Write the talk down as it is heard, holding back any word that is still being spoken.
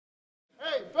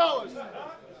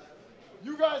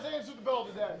You guys answered the bell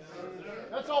today.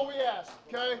 That's all we ask,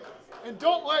 okay? And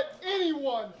don't let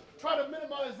anyone try to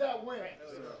minimize that win.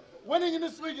 Winning in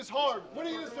this league is hard.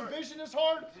 Winning in this division is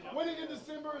hard. Winning in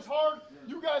December is hard.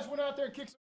 You guys went out there and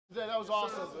kicked some today. That was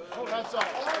awesome. That's all.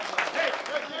 Hey,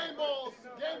 game balls.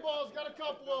 Game balls, got a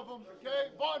couple of them,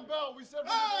 okay? Vaughn Bell, we said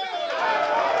we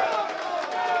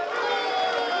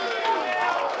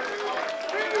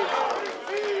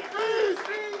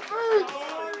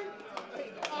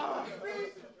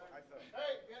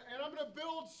and I'm going to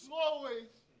build slowly,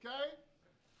 okay?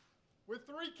 With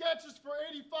 3 catches for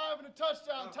 85 and a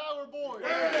touchdown, Tyler Boyd.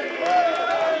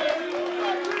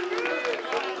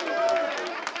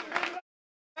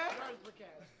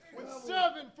 With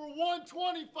 7 for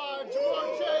 125,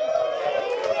 Jamar Chase.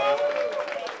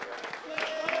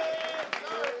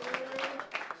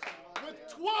 With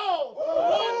 12 for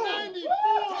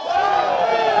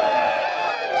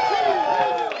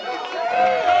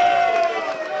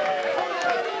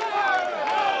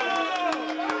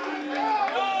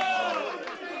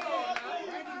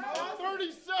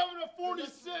 37 of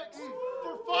 46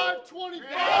 for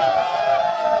 525.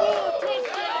 4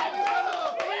 touchdowns.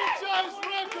 Franchise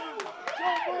record.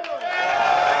 Joe Burrow.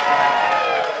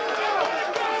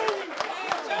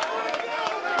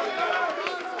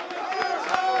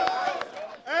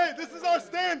 Hey, this is our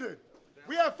standard.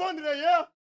 We had fun today, yeah?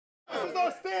 This is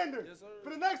our standard. For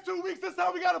the next 2 weeks, this is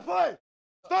how we got to play.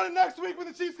 Starting next week when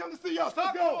the Chiefs come to see us.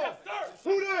 Let's go.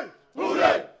 Who they? Who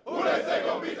they? Who they say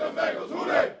gonna beat them Bengals? Who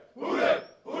they? Who they?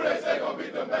 Who they say gonna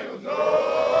beat them Bengals?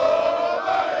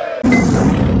 Nobody!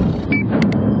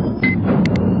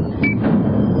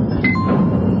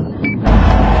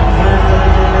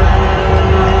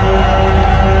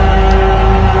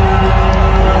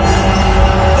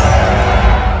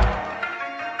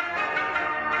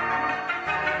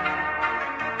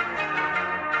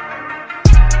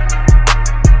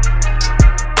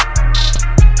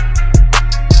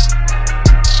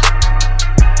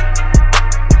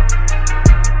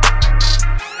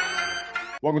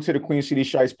 Welcome to the Queen City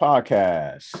Shites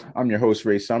podcast. I'm your host,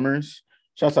 Ray Summers.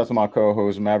 Shouts out to my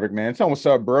co-host, Maverick Man. Tell me what's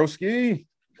up, broski.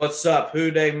 What's up?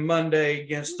 Who Day Monday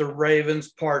against the Ravens,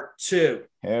 part 2.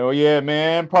 Hell yeah,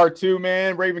 man. Part 2,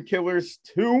 man. Raven Killers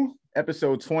 2,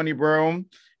 episode 20, bro.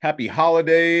 Happy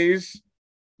holidays.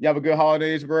 You have a good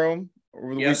holidays, bro,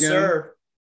 over the Yes, weekend? sir.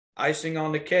 Icing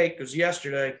on the cake was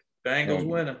yesterday. Bengals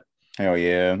winning. Hell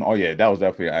yeah. Oh, yeah, that was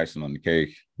definitely icing on the cake.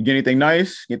 You get anything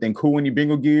nice? Get anything cool in your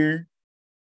bingo gear?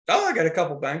 Oh, I got a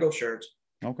couple Bengal shirts.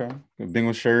 Okay. Good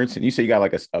bingo shirts. And you say you got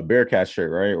like a Bearcat shirt,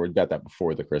 right? Or you got that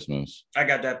before the Christmas? I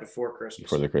got that before Christmas.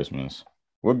 Before the Christmas.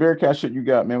 What Bearcat shirt you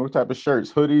got, man? What type of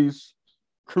shirts? Hoodies?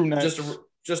 Crew necks?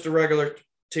 Just a regular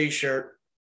T-shirt.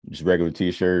 Just regular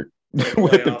T-shirt.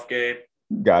 Playoff game.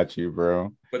 Got you,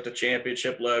 bro. With the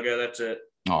championship logo. That's it.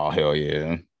 Oh, hell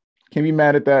yeah. Can't be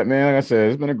mad at that, man. Like I said,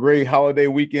 it's been a great holiday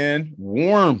weekend.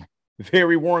 Warm.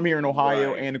 Very warm here in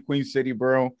Ohio and the Queen City,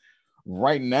 bro.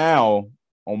 Right now,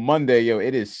 on Monday,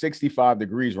 it is 65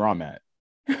 degrees where I'm at.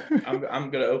 I'm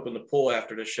going to open the pool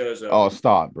after the show's over. Oh,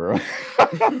 stop, bro.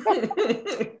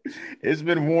 It's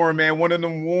been warm, man. One of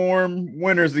them warm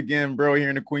winters again, bro, here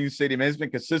in the Queen City, man. It's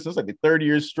been consistent. It's like 30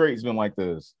 years straight it's been like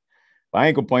this. But I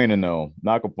ain't complaining, though.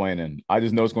 Not complaining. I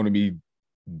just know it's going to be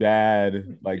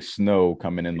bad, like snow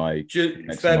coming in like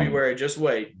February. Just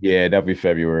wait. Yeah, definitely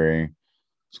February.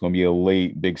 It's going to be a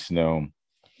late, big snow.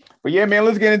 But yeah, man,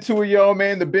 let's get into it, y'all,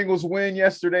 man. The Bengals win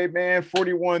yesterday, man,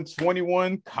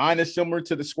 41-21, kind of similar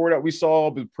to the score that we saw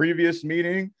the previous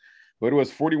meeting, but it was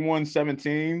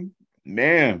 41-17.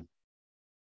 Man.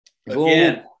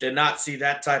 Again, did not see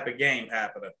that type of game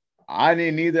happening. I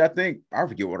didn't either. I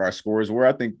forget what our scores were.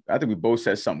 I think we both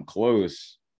said something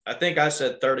close. I think I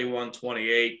said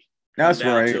 31-28. That's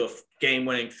down right. To a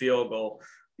game-winning field goal.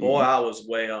 Boy, I was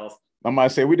way off. I might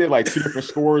say we did like 2 different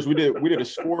scores. We did a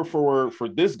score for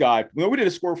this guy. We did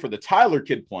a score for the Tyler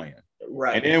kid playing.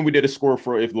 Right. And then we did a score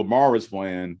for if Lamar was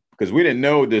playing because we didn't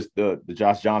know the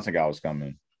Josh Johnson guy was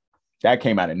coming. That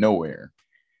came out of nowhere.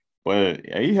 But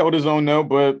yeah, he held his own though.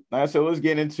 But like I said, let's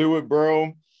get into it,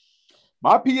 bro.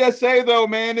 My PSA though,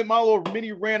 man, in my little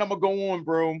mini rant, I'm gonna go on,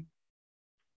 bro.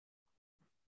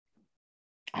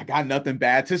 I got nothing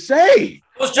bad to say.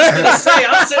 I was just gonna say,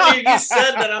 I'm sitting here, you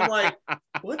said that. I'm like,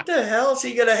 what the hell is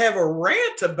he gonna have a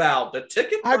rant about? The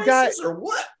ticket prices or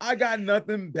what? I got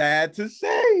nothing bad to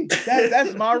say.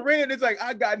 That's my rant. It's like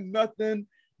I got nothing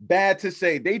bad to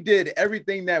say. They did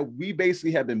everything that we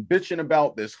basically have been bitching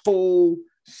about this whole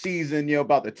season,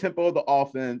 about the tempo of the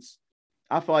offense.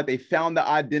 I feel like they found the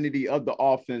identity of the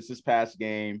offense this past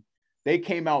game. They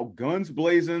came out guns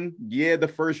blazing. Yeah, the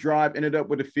first drive ended up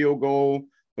with a field goal.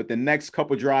 but the next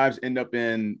couple drives end up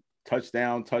in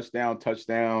touchdown,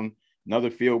 another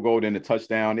field goal, then a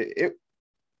touchdown. The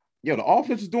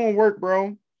offense is doing work,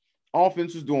 bro.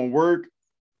 Offense is doing work.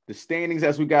 The standings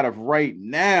as we got it right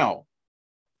now.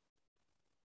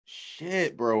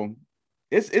 Shit, bro.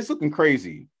 It's looking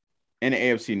crazy in the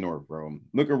AFC North, bro.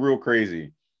 Looking real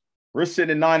crazy. We're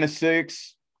sitting at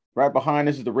 9-6. Right behind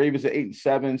us is the Ravens at 8-7,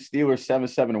 Steelers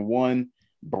 7-1,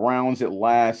 Browns at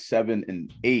last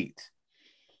 7-8.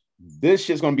 This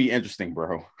shit's gonna be interesting,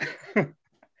 bro.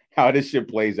 How this shit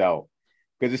plays out.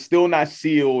 Because it's still not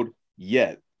sealed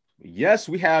yet. Yes,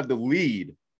 we have the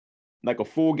lead, like a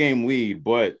full game lead,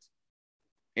 but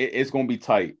it's gonna be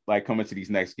tight, like coming to these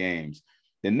next games.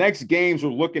 The next games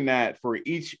we're looking at for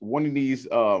each one of these,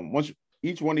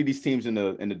 each one of these teams in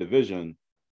the division,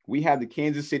 we have the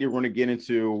Kansas City we're going to get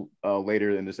into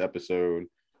later in this episode.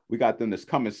 We got them this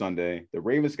coming Sunday. The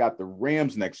Ravens got the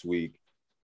Rams next week.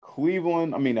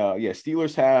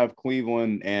 Steelers have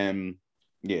Cleveland, and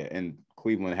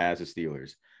Cleveland has the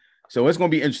Steelers. So it's going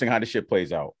to be interesting how this shit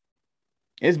plays out.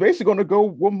 It's basically going to go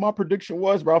what my prediction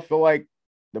was, but I feel like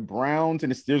the Browns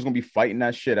and the Steelers going to be fighting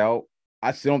that shit out.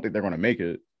 I still don't think they're going to make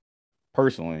it,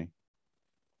 personally.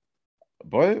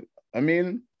 But, I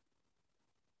mean,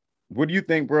 what do you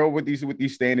think, bro, with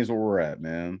these standings where we're at,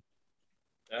 man?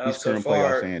 These so current far,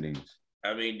 playoff standings.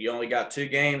 I mean, you only got 2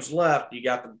 games left. You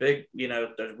got the big,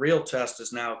 the real test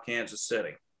is now Kansas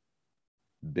City.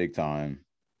 Big time.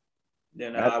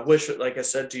 I wish, like I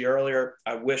said to you earlier,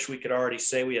 I wish we could already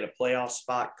say we had a playoff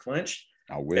spot clinched.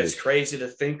 I wish. It's crazy to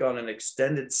think on an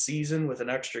extended season with an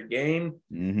extra game,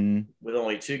 with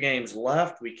only 2 games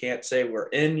left. We can't say we're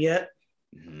in yet.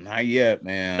 Not yet,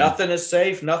 man. Nothing is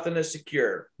safe. Nothing is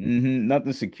secure.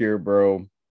 Nothing secure, bro.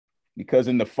 Because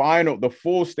in the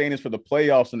full standings for the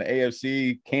playoffs in the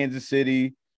AFC, Kansas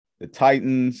City, the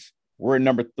Titans, we're at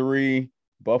number 3,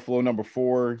 Buffalo number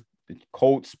 4, the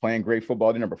Colts playing great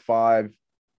football, they're number 5,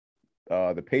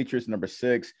 the Patriots number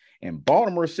 6, and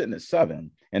Baltimore sitting at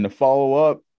 7. And the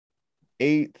follow-up,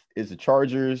 8th is the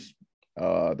Chargers,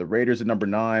 the Raiders at number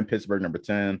 9, Pittsburgh number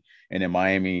 10, and then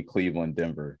Miami, Cleveland,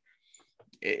 Denver.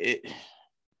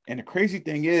 And the crazy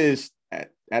thing is,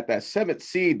 at that 7th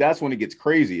seed, that's when it gets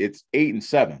crazy. It's 8 and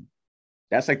 7.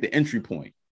 That's like the entry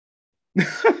point.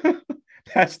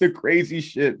 That's the crazy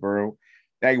shit, bro.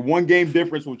 Like 1 game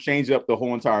difference will change up the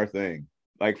whole entire thing,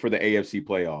 like for the AFC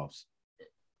playoffs.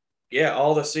 Yeah,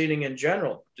 all the seeding in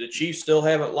general. The Chiefs still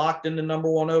haven't locked in the number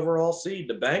 1 overall seed.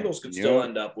 The Bengals could still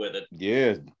end up with it.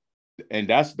 Yeah, and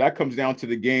that comes down to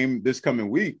the game this coming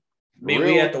week. I mean,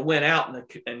 we have to win out,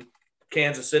 and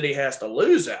Kansas City has to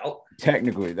lose out.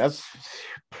 Technically, that's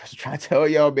trying to tell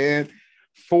y'all, man.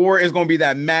 4 is going to be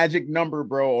that magic number,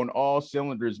 bro, on all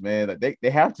cylinders, man. They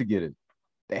have to get it.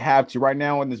 They have to. Right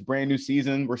now in this brand new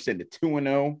season, we're sitting at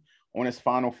 2-0 on this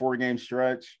final 4-game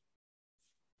stretch.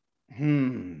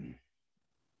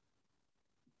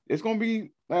 It's going to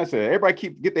be, like I said, everybody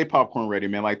get their popcorn ready,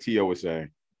 man, like T.O. would say.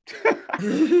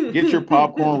 Get your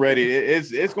popcorn ready.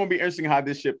 It's going to be interesting how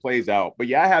this shit plays out. But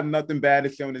yeah, I have nothing bad to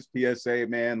say on this PSA,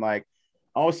 man. Like,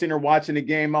 I was sitting there watching the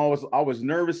game. I was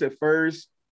nervous at first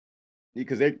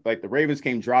because the Ravens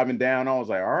came driving down. I was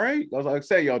like, all right. I was like,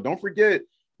 say, y'all, don't forget,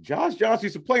 Josh Johnson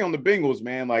used to play on the Bengals,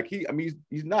 man. Like, he's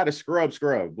not a scrub,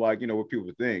 like, what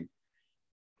people think.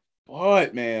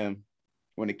 But, man,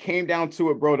 when it came down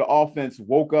to it, bro, the offense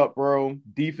woke up, bro.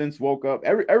 Defense woke up.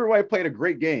 Everybody played a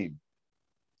great game.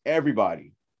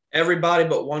 Everybody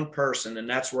but one person, and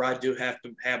that's where I do have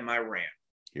to have my rant.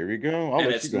 Here we go.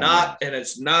 It's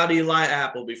not Eli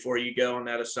Apple before you go on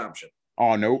that assumption.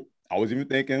 Oh, nope. I wasn't even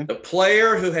thinking. The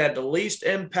player who had the least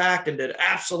impact and did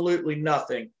absolutely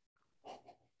nothing,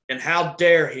 and how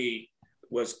dare he,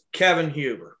 was Kevin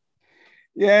Huber.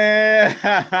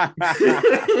 Yeah.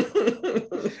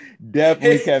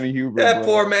 Definitely Kevin Huber. That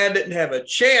poor man didn't have a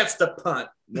chance to punt.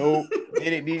 Nope. He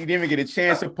didn't even get a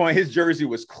chance to punt. His jersey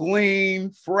was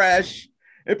clean, fresh.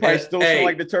 It probably still smelled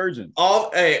like detergent. All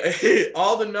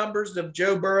the numbers that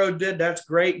Joe Burrow did, that's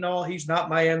great and all. He's not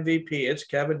my MVP. It's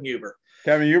Kevin Huber.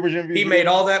 Kevin Huber's MVP? He made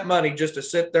all that money just to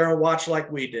sit there and watch like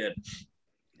we did.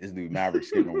 This dude Maverick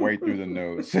skipping way through the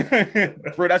nose.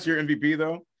 Bro, that's your MVP,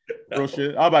 though? Real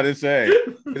shit. I'm about to say.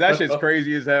 Because that shit's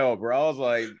crazy as hell, bro. I was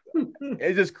like,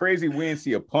 it's just crazy we didn't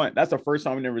see a punt. That's the first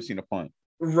time we've never seen a punt.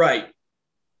 Right.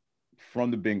 From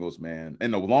the Bengals, man.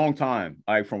 In a long time,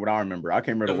 like from what I remember. I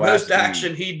can't remember the most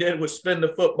action he did was spin the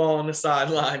football on the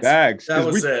sidelines. Facts. That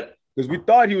was it. Because we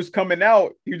thought he was coming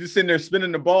out. He was just sitting there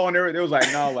spinning the ball and everything. It was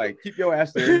like, no, like, keep your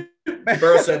ass there.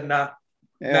 Burrow said, nah.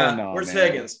 No, where's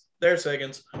man. Higgins? There's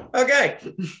Higgins. Okay.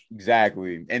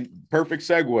 Exactly. And perfect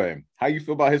segue. How you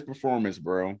feel about his performance,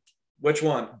 bro? Which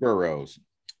one? Burrows.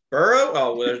 Burrow?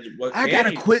 Oh, what I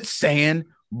gotta quit saying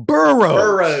Burrows.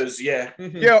 Burrows, yeah.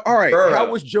 Yeah, all right. Burrow.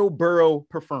 How was Joe Burrow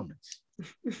performance?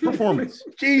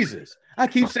 Jesus. I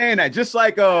keep saying that. Just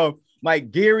like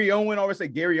Gary Owen, always say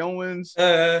Gary Owens.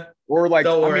 Or like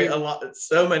don't worry,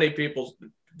 so many people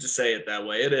just say it that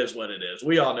way. It is what it is.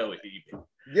 We all know what you mean.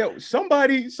 Yo,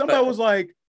 somebody was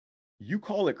like, you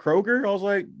call it Kroger? I was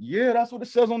like, yeah, that's what it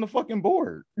says on the fucking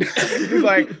board. He's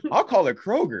like, I'll call it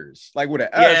Kroger's, like with an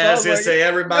S. Yeah, I was gonna say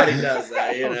everybody does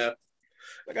that, you know.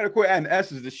 I gotta quit adding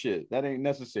S's to shit. That ain't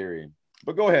necessary.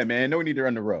 But go ahead, man. No need to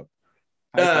run the rope.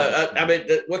 I mean,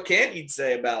 what can you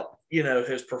say about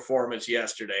his performance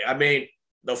yesterday? I mean,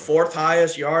 the fourth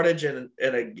highest yardage in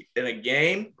a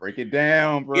game. Break it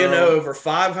down, bro. Over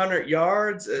 500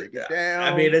 yards. Break it down.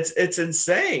 I mean, it's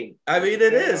insane. I mean,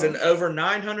 it is, and over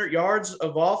 900 yards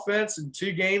of offense in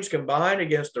 2 games combined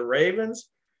against the Ravens.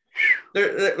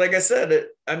 Like I said,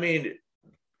 I mean,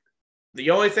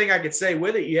 the only thing I could say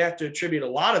with it, you have to attribute a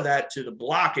lot of that to the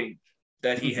blocking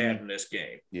that he had in this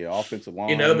game. Yeah, offensive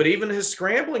line. But even his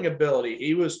scrambling ability,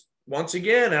 he was once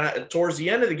again, and towards the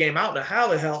end of the game, I don't know how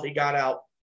the hell he got out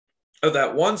of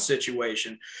that one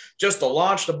situation just to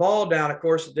launch the ball down. Of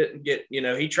course, it didn't get,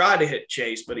 he tried to hit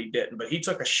Chase, but he didn't. But he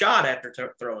took a shot after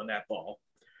throwing that ball.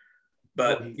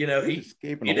 But, he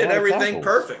did everything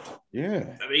perfect. Yeah.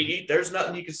 I mean, there's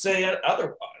nothing you can say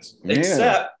otherwise,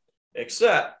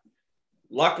 except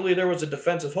luckily there was a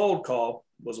defensive hold call,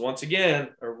 was once again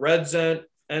a red zone,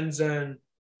 end zone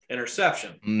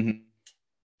interception. Mm-hmm.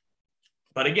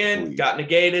 But again, got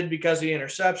negated because of the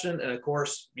interception. And of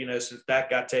course, since that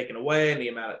got taken away and the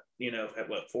amount of, had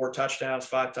 4 touchdowns,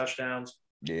 5 touchdowns.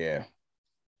 Yeah.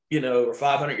 Over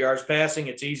 500 yards passing,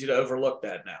 it's easy to overlook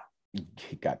that now.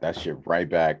 He got that shit right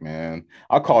back, man.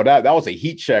 I'll call that. That was a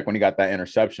heat check when he got that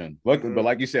interception. Luckily, But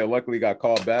like you said, luckily he got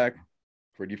called back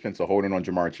for defensive holding on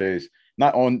Jamar Chase.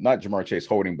 Not Jamar Chase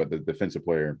holding, but the defensive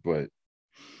player. But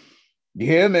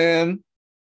yeah, man,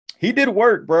 he did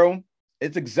work, bro.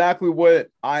 It's exactly what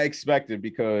I expected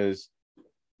because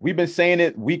we've been saying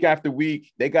it week after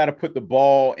week. They got to put the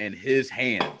ball in his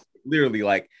hands. Literally,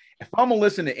 like if I'm gonna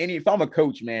listen to if I'm a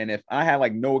coach, man, if I had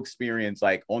like no experience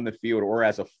like on the field or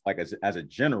as a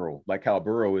general, like how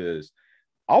Burrow is,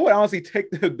 I would honestly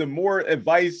take the more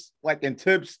advice like and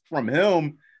tips from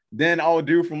him than I would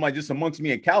do from like just amongst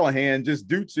me and Callahan, just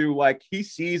due to like he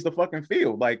sees the fucking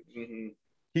field. Like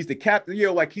he's the captain,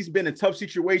 like he's been in tough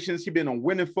situations. He's been on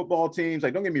winning football teams.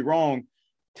 Like, don't get me wrong,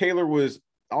 Taylor was,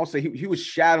 I'll say he was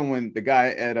shadowing the guy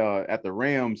at the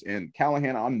Rams, and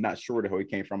Callahan, I'm not sure who he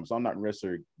came from, so I'm not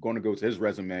necessarily going to go to his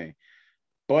resume.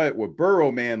 But with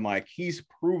Burrow, man, like he's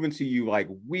proven to you like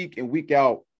week in, week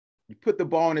out, you put the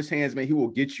ball in his hands, man, he will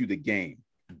get you the game.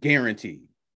 Guarantee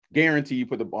you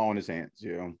put the ball in his hands,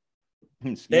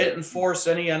 They didn't force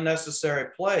any unnecessary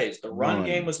plays. The run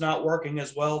game was not working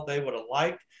as well as they would have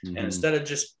liked. And instead of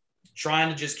just trying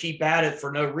to just keep at it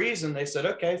for no reason, they said,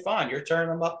 okay, fine, you're turning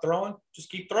them up throwing,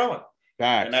 just keep throwing.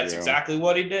 Facts, and that's exactly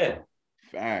what he did.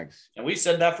 Facts. And we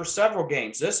said that for several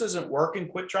games. This isn't working.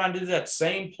 Quit trying to do that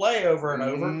same play over and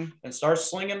over and start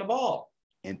slinging the ball.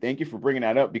 And thank you for bringing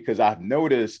that up because I've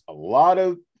noticed a lot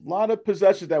of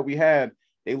possessions that we had,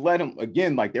 they let him,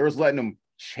 again, like they was letting him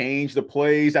change the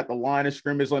plays at the line of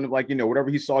scrimmage, letting him, like, whatever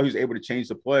he saw, he was able to change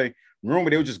the play. Remember,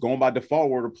 they were just going by default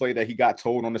word of play that he got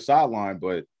told on the sideline.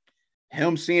 But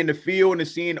him seeing the field and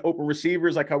seeing open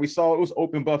receivers, like how we saw, it was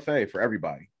open buffet for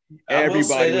everybody. I will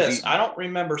say this. I don't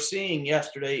remember seeing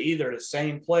yesterday either the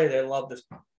same play they love to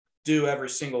do every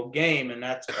single game, and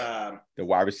that's the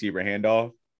wide receiver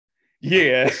handoff.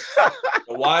 Yeah.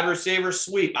 The wide receiver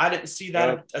sweep. I didn't see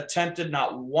that attempted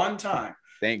not one time.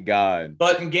 Thank God.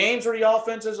 But in games where the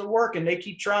offense isn't working, they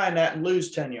keep trying that and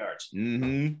lose 10 yards.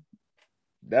 Mm-hmm.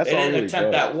 They didn't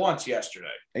attempt that once yesterday.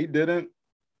 They didn't.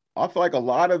 I feel like a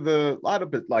lot of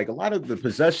the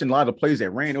possession, a lot of the plays that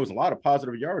ran, it was a lot of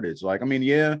positive yardage. Like, I mean,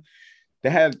 yeah,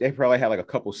 they probably had like a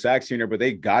couple sacks here, but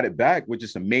they got it back with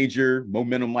just a major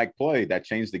momentum like play that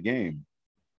changed the game.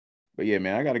 But yeah,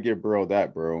 man, I gotta give Burrow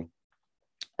that, bro.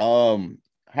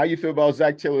 How you feel about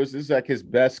Zach Taylor? Is this like his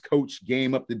best coach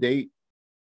game up to date?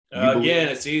 Again,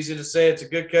 it's easy to say it's a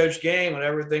good coach game when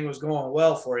everything was going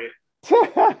well for you.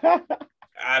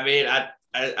 I mean, I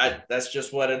that's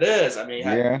just what it is. I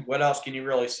mean, what else can you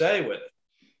really say with it?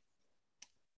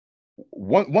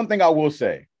 One thing I will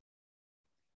say,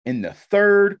 in the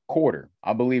third quarter,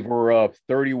 I believe we're up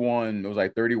 31. It was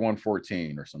like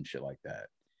 31-14 or some shit like that.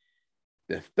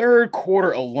 The third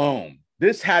quarter alone,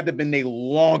 this had to have been the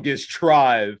longest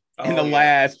drive in the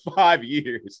last 5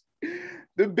 years.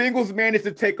 The Bengals managed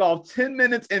to take off 10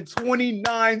 minutes and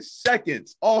 29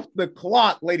 seconds off the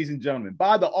clock, ladies and gentlemen,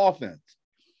 by the offense.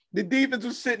 The defense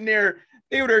was sitting there.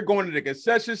 They were there going to the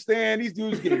concession stand. These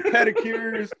dudes getting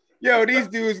pedicures. Yo, these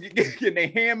dudes getting their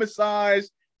hand massaged,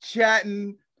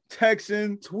 chatting,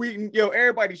 texting, tweeting. Yo,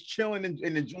 everybody's chilling and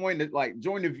enjoying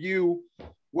the view.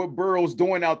 What Burrow's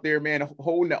doing out there, man,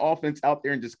 holding the offense out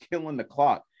there and just killing the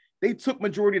clock. They took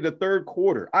majority of the third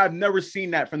quarter. I've never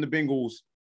seen that from the Bengals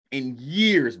in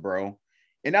years, bro.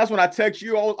 And that's when I text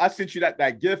you. I sent you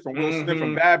that gift from Will Smith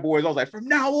from Bad Boys. I was like, from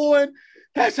now on,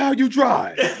 that's how you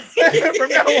drive. From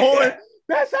now on,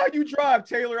 that's how you drive,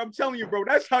 Taylor. I'm telling you, bro.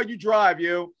 That's how you drive,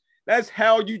 yo. That's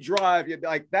how you drive.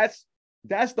 Like that's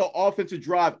the offensive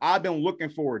drive I've been looking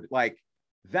for. Like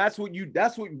that's what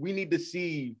we need to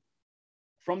see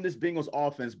from this Bengals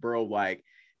offense, bro. Like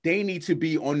they need to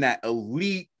be on that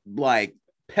elite like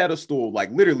pedestal,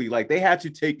 like literally, like they had to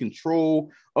take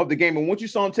control of the game. And once you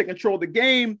saw them take control of the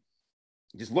game,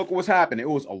 just look what's happening. It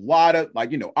was a lot of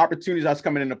opportunities that's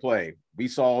coming into play. We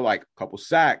saw like a couple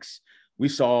sacks. We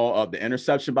saw the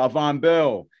interception by Von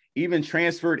Bell, even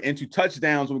transferred into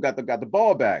touchdowns when we got the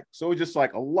ball back. So it was just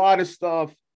like a lot of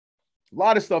stuff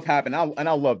happened. And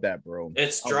I love that, bro.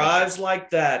 It's drives like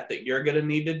that you're going to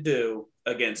need to do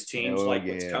against teams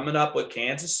what's coming up with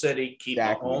Kansas City. Keep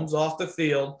Mahomes off the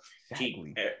field.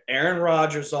 Keep Aaron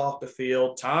Rodgers off the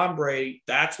field. Tom Brady.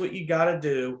 That's what you got to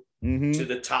do to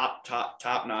the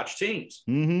top-notch teams.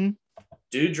 Do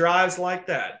drives like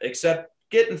that, except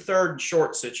getting third and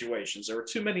short situations. There were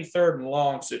too many third and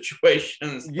long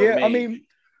situations for me.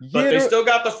 But they still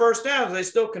got the first downs. They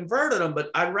still converted them,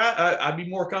 but I'd be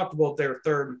more comfortable if they were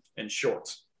third and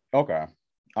shorts. Okay.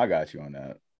 I got you on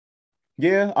that.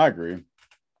 Yeah, I agree.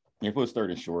 If it was third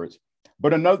and shorts.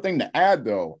 But another thing to add,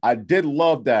 though, I did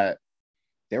love that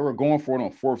they were going for it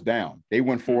on fourth down. They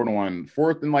went for it on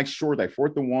fourth and short, like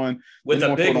 4th and 1. With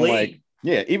a big lead.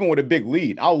 Even with a big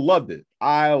lead. I loved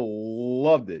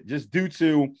it. Just due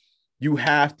to you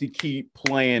have to keep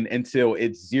playing until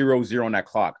it's 0-0 on that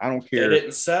clock. I don't care. They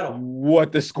didn't settle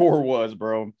what the score was,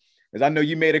 bro. Because I know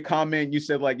you made a comment. You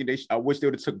said, I wish they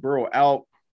would have took Burrow out.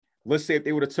 Let's say if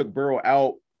they would have took Burrow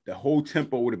out, the whole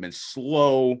tempo would have been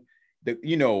slow. We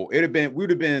would have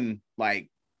been like,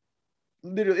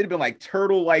 literally, it'd have been like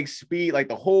turtle-like speed. Like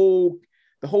the whole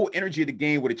energy of the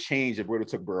game would have changed if we would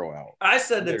have took Burrow out. I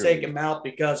said to take him out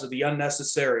because of the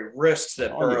unnecessary risks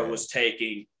that Burrow was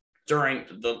taking during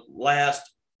the last,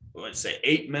 let's say,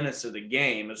 8 minutes of the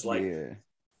game. It's like,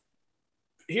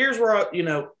 here's where,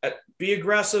 be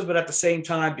aggressive, but at the same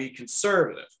time, be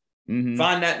conservative.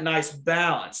 Find that nice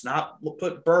balance, not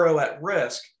put Burrow at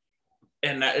risk.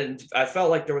 And I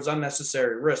felt like there was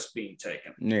unnecessary risk being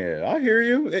taken. Yeah, I hear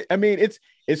you. I mean,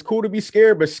 it's cool to be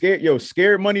scared, but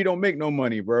scared money don't make no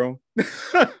money, bro.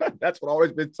 That's what I've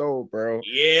always been told, bro.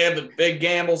 Yeah, but big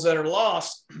gambles that are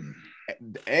lost.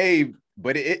 Hey,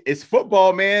 but it's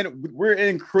football, man. We're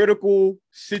in critical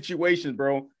situations,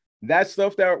 bro. That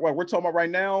stuff that we're talking about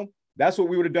right now, that's what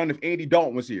we would have done if Andy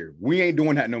Dalton was here. We ain't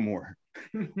doing that no more.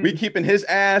 We keeping his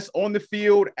ass on the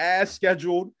field as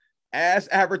scheduled, as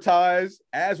advertised,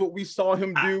 as what we saw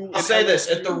him do. I'll say this.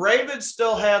 If the Ravens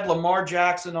still had Lamar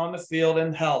Jackson on the field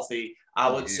and healthy, I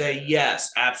would say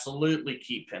yes, absolutely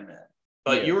keep him in.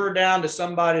 But you were down to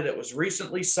somebody that was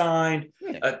recently signed,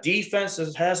 a defense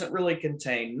that hasn't really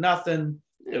contained nothing.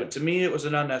 To me, it was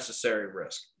an unnecessary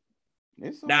risk.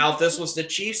 Now, if this was the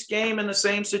Chiefs game in the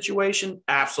same situation,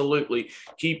 absolutely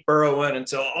keep Burrow in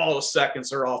until all the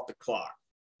seconds are off the clock.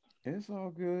 It's all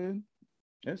good.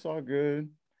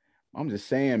 I'm just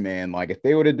saying, man, like if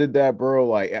they would have did that, bro,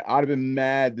 like I'd have been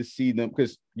mad to see them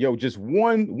because just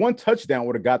one touchdown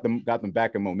would have got them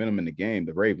back in momentum in the game,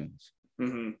 the Ravens.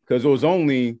 Because there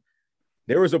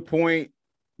was a point,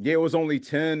 it was only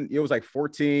 10, it was like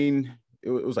 14, it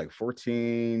was like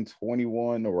 14,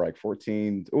 21, or like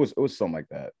 14, it was something like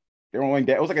that. It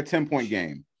was like a 10-point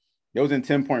game. It was in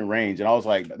 10-point range, and I was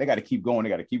like, they got to keep going,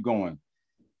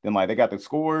 Then like they got the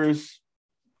scores.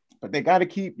 But they got to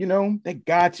keep, doing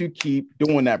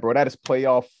that, bro. That is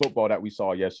playoff football that we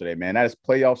saw yesterday, man. That is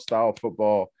playoff style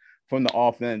football from the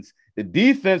offense. The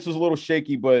defense was a little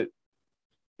shaky, but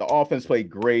the offense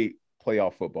played great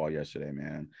playoff football yesterday,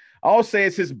 man. I'll say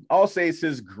it's his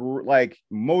like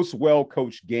most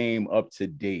well-coached game up to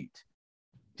date.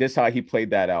 Just how he played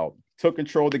that out. Took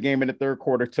control of the game in the third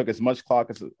quarter, took as much clock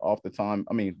took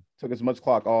as much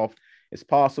clock off as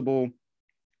possible.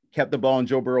 Kept the ball in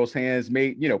Joe Burrow's hands,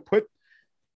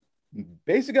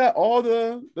 basically got all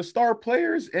the star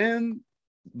players in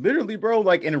literally, bro,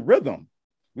 like in rhythm.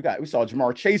 We saw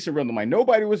Jamar Chase in rhythm. Like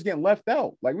nobody was getting left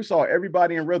out. Like we saw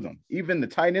everybody in rhythm. Even the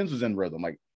tight ends was in rhythm.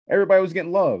 Like Everybody was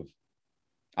getting love.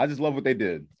 I just love what they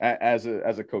did as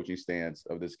a coaching stance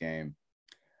of this game.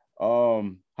 How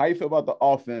you feel about the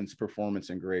offense performance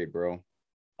and grade, bro?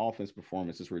 Offense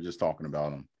performances, we're just talking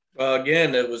about them. Well,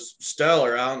 again, it was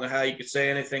stellar. I don't know how you could say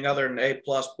anything other than A++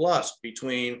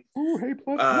 between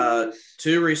all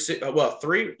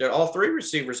three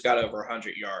receivers got over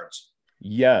 100 yards.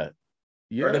 Yeah.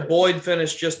 Or did Boyd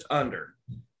finish just under?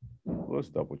 Let's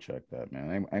double check that, man.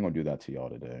 I ain't gonna do that to y'all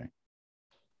today.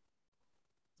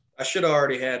 I should have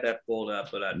already had that pulled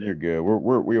up, but I didn't. You're good.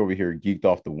 We over here geeked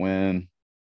off the win.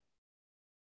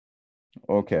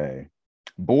 Okay.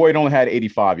 Boyd only had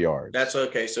 85 yards. That's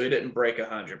okay. So he didn't break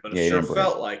 100, but it sure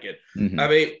felt like it. Mm-hmm. I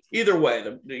mean, either way,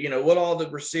 what all the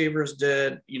receivers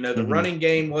did, the running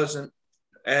game didn't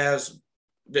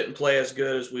play as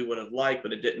good as we would have liked,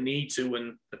 but it didn't need to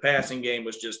when the passing game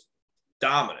was just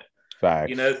dominant.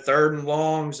 Facts. 3rd and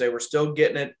longs, they were still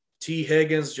getting it. T.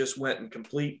 Higgins just went in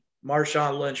complete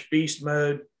Marshawn Lynch beast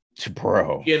mode.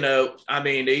 Bro. I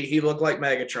mean, he looked like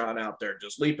Megatron out there,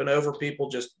 just leaping over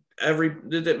people, it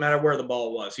didn't matter where the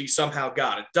ball was. He somehow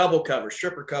got it. Double cover,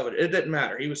 stripper cover. It didn't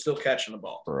matter. He was still catching the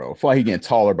ball. Bro, I feel like he's getting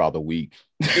taller by the week.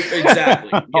 Exactly.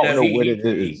 I don't know what it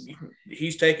is.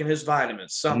 He's taking his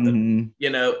vitamins, something,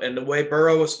 and the way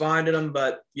Burrow was finding them.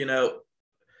 But,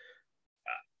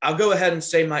 I'll go ahead and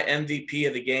say my MVP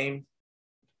of the game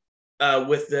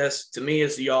with this, to me,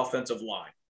 is the offensive line.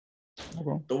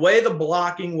 Okay. The way the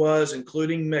blocking was,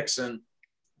 including Mixon,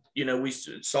 we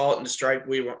saw it in the strike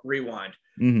rewind.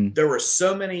 Mm-hmm. There were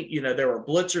so many, there were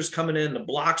blitzers coming in, the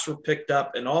blocks were picked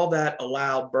up, and all that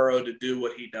allowed Burrow to do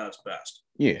what he does best.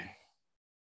 Yeah.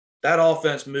 That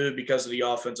offense moved because of the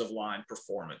offensive line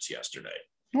performance yesterday.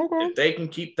 Okay. If they can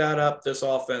keep that up, this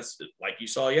offense, like you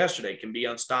saw yesterday, can be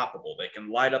unstoppable. They can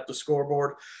light up the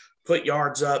scoreboard, put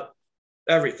yards up,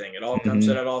 everything. It all comes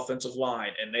to that offensive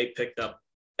line, and they picked up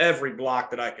every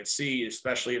block that I could see,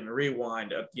 especially in the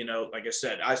rewind. Like I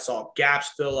said, I saw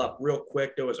gaps fill up real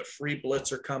quick. There was a free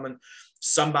blitzer coming.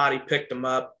 Somebody picked them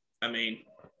up. I mean,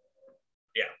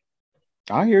 yeah.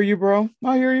 I hear you, bro.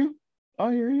 I hear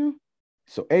you.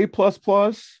 So A++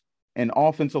 and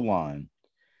offensive line.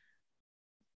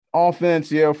 Offense,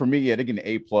 for me, they're getting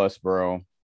A+, bro.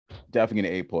 Definitely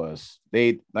getting A+.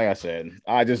 They, like I said,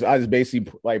 I just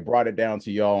basically brought it down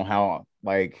to y'all how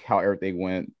everything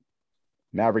went.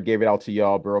 Maverick gave it out to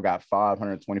y'all. Burrow got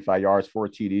 525 yards, 4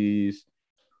 TDs. It's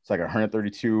like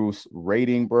 132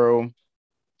 rating, bro.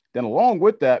 Then along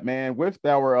with that, man, with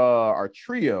our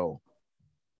trio,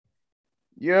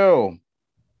 Higgins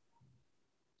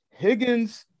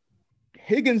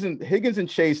and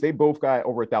Chase, they both got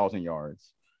over 1,000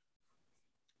 yards.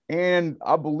 And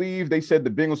I believe they said the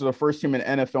Bengals are the first team in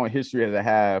NFL in history to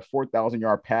have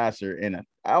 4,000-yard passer and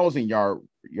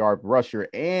 1,000-yard rusher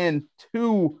and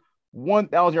 2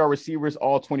 1,000-yard receivers,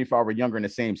 all 25 or younger in the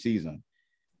same season.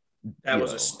 That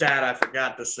was a stat I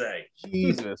forgot to say.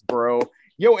 Jesus, bro.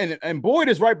 And Boyd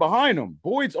is right behind him.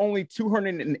 Boyd's only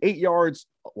 208 yards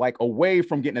away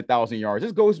from getting 1,000 yards.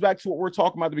 This goes back to what we're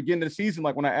talking about at the beginning of the season.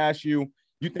 Like when I asked you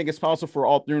think it's possible for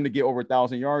all three of them to get over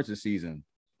 1,000 yards this season?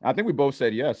 I think we both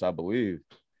said yes, I believe.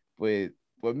 But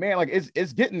man,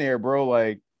 it's getting there, bro.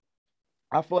 I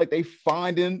feel like they're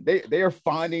finally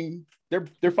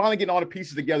getting all the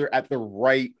pieces together at the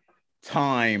right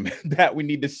time that we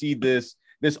need to see this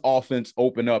offense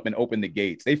open up and open the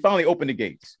gates. They finally opened the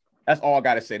gates. That's all I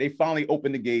got to say. They finally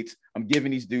opened the gates. I'm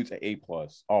giving these dudes an A+.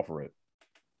 Offer it.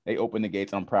 They opened the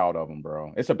gates. I'm proud of them,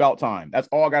 bro. It's about time. That's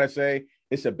all I got to say.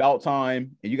 It's about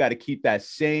time. And you got to keep that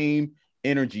same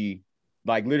energy,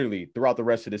 literally throughout the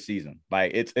rest of the season.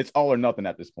 It's all or nothing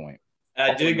at this point.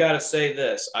 I do got to say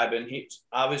this. I've been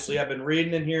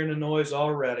reading and hearing the noise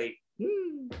already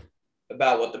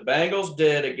about what the Bengals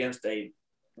did against a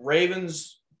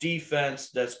Ravens defense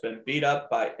that's been beat up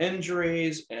by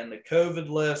injuries and the COVID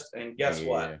list. And guess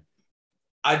what?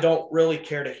 I don't really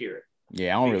care to hear it.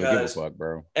 Yeah, I don't really give a fuck,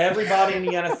 bro. Everybody in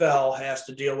the NFL has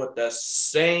to deal with the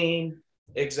same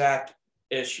exact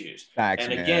issues. Facts,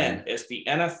 and again, it's the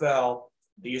NFL.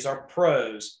 These are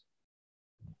pros.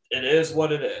 It is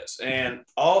what it is. And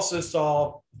also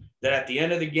saw that at the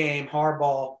end of the game,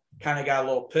 Harbaugh kind of got a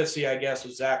little pissy, I guess,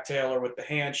 with Zach Taylor with the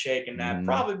handshake and that,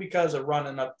 probably because of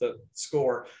running up the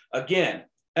score. Again,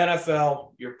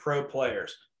 NFL, you're pro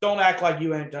players. Don't act like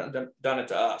you ain't done it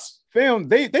to us. Fam,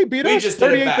 they beat us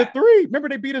 38-3. Remember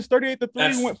they beat us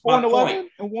 38-3. We went 4-11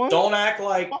 and won. Don't act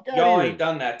like y'all ain't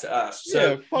done that to us.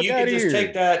 So you can just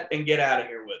take that and get out of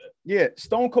here with it. Yeah,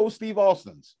 Stone Cold Steve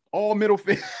Austin's all middle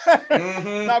field.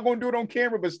 Not gonna do it on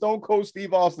camera, but Stone Cold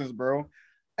Steve Austin's, bro.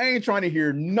 I ain't trying to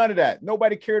hear none of that.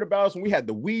 Nobody cared about us when we had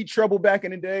the weed trouble back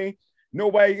in the day.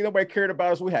 Nobody cared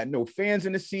about us. We had no fans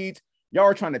in the seats. Y'all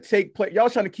were trying to y'all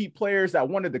trying to keep players that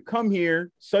wanted to come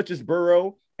here, such as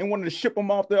Burrow, and wanted to ship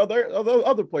them off to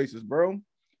other places, bro.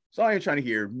 So I ain't trying to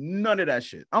hear none of that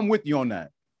shit. I'm with you on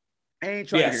that. I ain't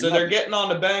trying to hear so nothing. they're getting on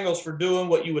the Bengals for doing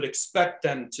what you would expect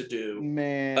them to do,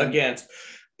 man, against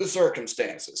the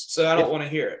circumstances. So I don't want to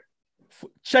hear it.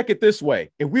 Check it this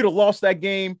way: if we'd have lost that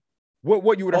game,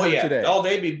 what you would have heard today? Oh,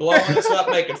 they'd be blowing us up,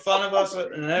 making fun of us,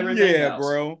 and everything. Yeah,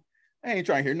 bro. I ain't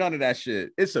trying to hear none of that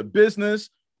shit. It's a business.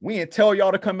 We ain't tell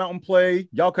y'all to come out and play.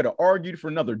 Y'all could have argued for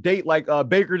another date like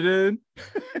Baker did.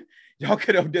 Y'all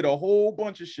could have did a whole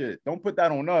bunch of shit. Don't put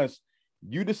that on us.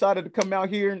 You decided to come out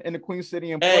here in the Queen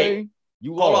City and play.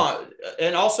 You lost. Hold on.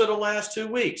 And also the last 2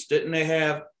 weeks, didn't they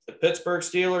have the Pittsburgh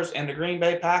Steelers and the Green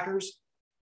Bay Packers?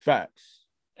 Facts.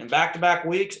 And back-to-back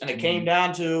weeks, and it came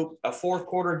down to a fourth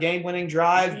quarter game-winning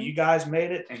drive. You guys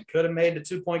made it and could have made the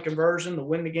 2-point conversion to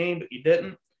win the game, but you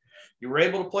didn't. You were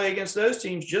able to play against those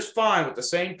teams just fine with the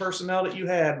same personnel that you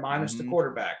had, minus the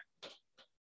quarterback.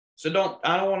 So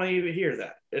I don't want to even hear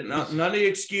that. None of the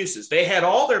excuses. They had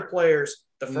all their players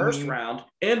the first round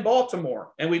in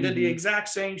Baltimore, and we did the exact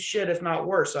same shit, if not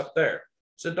worse, up there.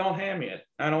 So don't hand me it.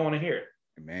 I don't want to hear it.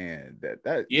 Man,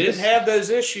 you didn't have those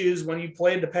issues when you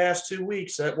played the past 2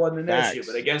 weeks. That wasn't an issue.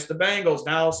 But against the Bengals,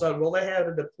 now all of a sudden, well, they had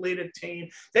a depleted team.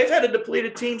 They've had a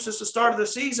depleted team since the start of the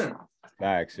season.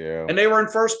 Facts, yeah. And they were in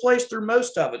first place through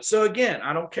most of it. So again,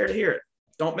 I don't care to hear it.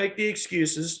 Don't make the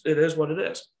excuses. It is what it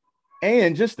is.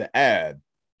 And just to add,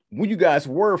 when you guys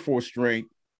were full strength,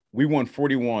 we won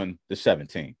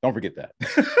 41-17. Don't forget that.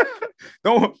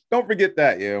 Don't forget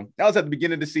that, yeah. That was at the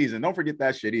beginning of the season. Don't forget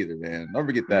that shit either, man. Don't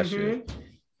forget that shit.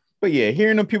 But yeah,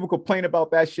 hearing them people complain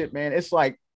about that shit, man, it's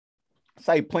like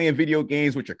playing video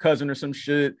games with your cousin or some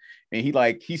shit, and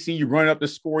he seen you run up the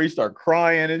score, he start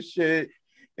crying and shit,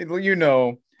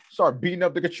 and start beating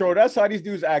up the controller. That's how these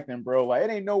dudes acting, bro. Like,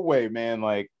 it ain't no way, man.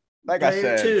 Like I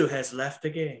said, Player 2 has left the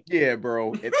game. Yeah,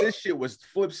 bro. If this shit was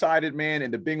flip-sided, man,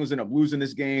 and the Bengals end up losing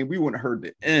this game, we wouldn't have heard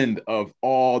the end of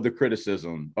all the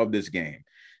criticism of this game.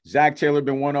 Zach Taylor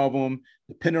been one of them.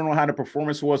 Depending on how the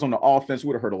performance was on the offense, we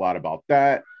would have heard a lot about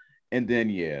that. And then,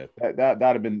 yeah, that'd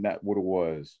have been what it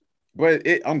was. But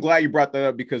I'm glad you brought that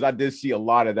up, because I did see a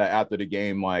lot of that after the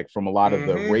game, like from a lot of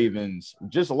the Ravens,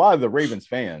 just a lot of the Ravens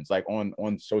fans, like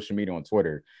on social media, on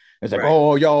Twitter. It's like,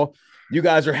 oh, y'all, you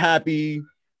guys are happy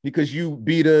because you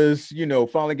beat us,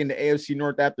 finally getting the AFC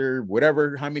North after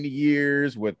whatever, how many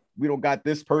years we don't got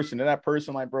this person and that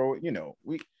person. Like, bro,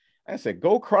 I said,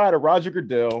 go cry to Roger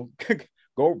Goodell.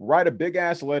 Go write a big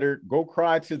ass letter. Go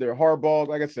cry to their Harbaugh.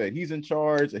 Like I said, he's in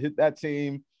charge. Hit that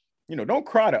team. Don't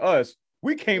cry to us.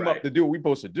 We came up to do what we're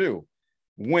supposed to do.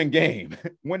 Win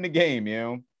the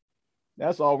game,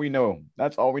 That's all we know.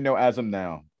 That's all we know as of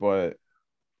now. But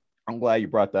I'm glad you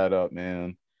brought that up,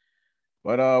 man.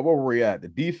 But where were we at? The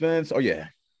defense. Oh, yeah.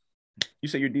 You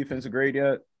say your defense is great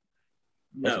yet?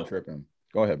 No. I'm tripping.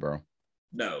 Go ahead, bro.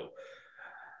 No.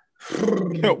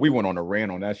 We went on a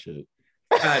rant on that shit.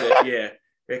 Kind of, yeah.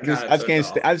 I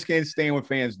just can't stand when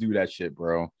fans do that shit,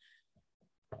 bro.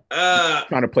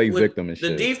 Trying to play victim and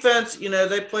shit. The defense,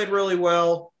 they played really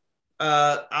well.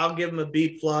 I'll give them a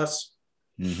B+.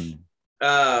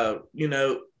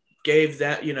 Gave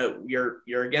that,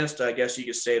 you're against, I guess you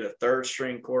could say, the third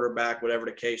string quarterback, whatever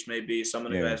the case may be,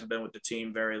 someone who hasn't been with the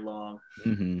team very long.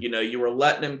 You were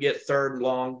letting him get third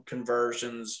long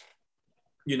conversions,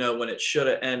 when it should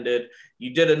have ended.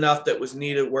 You did enough that was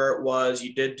needed where it was.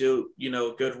 You did do,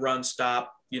 a good run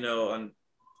stop, on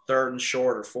third and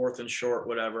short or fourth and short,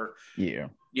 whatever. Yeah.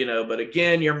 But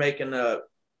again, you're making there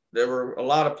were a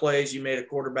lot of plays. You made a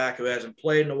quarterback who hasn't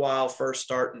played in a while, first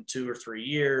start in 2 or 3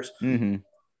 years.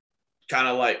 Kind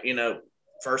of like,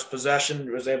 first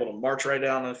possession, was able to march right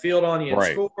down the field on you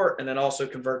and score, and then also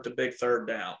convert the big third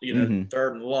down,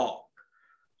 third and long.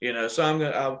 So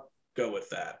I'll go with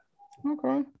that.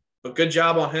 Okay. But good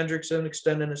job on Hendrickson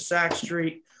extending his sack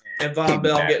streak, and Von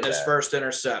Bell getting his first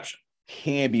interception.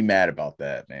 Can't be mad about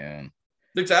that, man.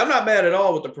 I'm not mad at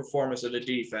all with the performance of the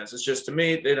defense. It's just, to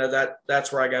me,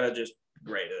 that's where I got to just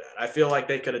grade it at. I feel like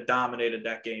they could have dominated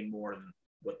that game more than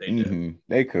what they did.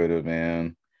 They could have,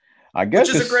 man. I guess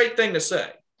which is a great thing to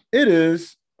say. It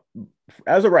is.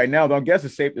 As of right now, though, I guess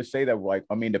it's safe to say that,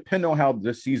 depending on how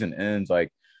this season ends,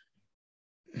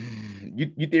 you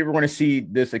think we're going to see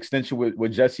this extension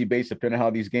with Jesse Bates, depending on how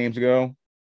these games go?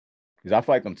 Because I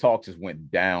feel like them talks just went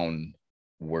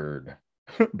downward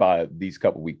by these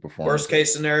couple week performances. Worst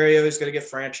case scenario, he's going to get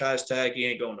franchise tag. He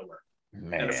ain't going nowhere.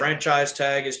 Man. And a franchise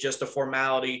tag is just a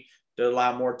formality to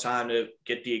allow more time to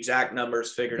get the exact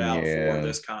numbers figured out for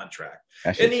this contract.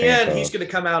 In the end, he's going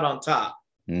to come out on top.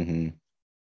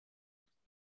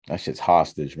 That shit's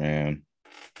hostage, man.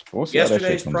 We'll see how that shit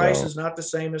Yesterday's comes price out. is not the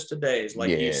same as today's, like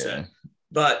you Yeah. said.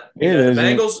 But It the isn't.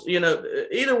 Bengals,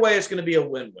 either way, it's going to be a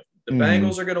win-win. The Mhm.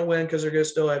 Bengals are going to win because they're going to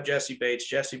still have Jesse Bates.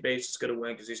 Jesse Bates is going to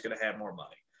win because he's going to have more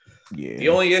money. Yeah. The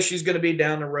only issue is going to be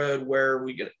down the road where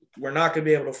we're not going to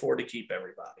be able to afford to keep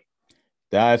everybody.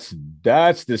 That's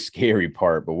the scary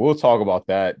part, but we'll talk about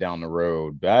that down the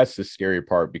road. That's the scary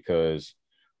part because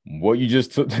what you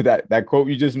just took that quote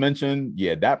you just mentioned,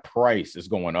 yeah, that price is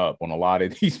going up on a lot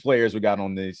of these players we got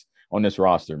on this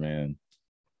roster, man.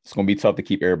 It's gonna be tough to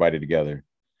keep everybody together.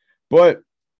 But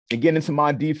again, into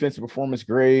my defensive performance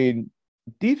grade,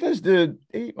 defense they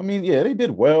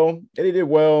did well. They did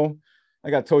well.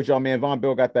 Like I told y'all, man, Von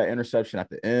Bell got that interception at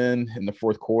the end in the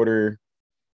fourth quarter.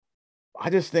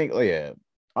 I just think, I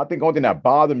think one thing that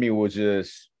bothered me was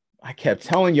just I kept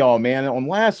telling y'all, man, on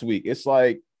last week, it's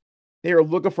like they were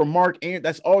looking for Mark, and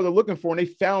that's all they're looking for. And they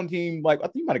found him, like, I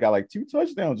think he might have got like 2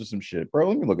 touchdowns or some shit, bro.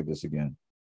 Let me look at this again.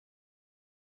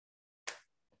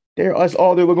 That's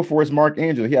all they're looking for is Mark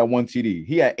Andrews. He had 1 TD.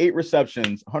 He had 8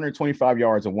 receptions, 125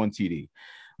 yards, and 1 TD.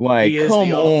 Like,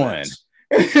 come on.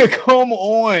 Come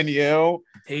on, yo.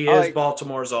 He is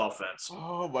Baltimore's offense.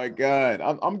 Oh my God.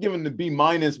 I'm giving the B-,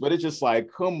 but it's just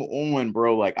like, come on,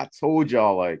 bro. Like I told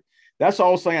y'all, like that's all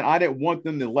I was saying. I didn't want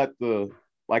them to let the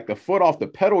foot off the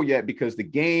pedal yet because the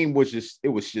game was just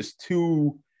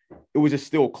still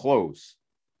close.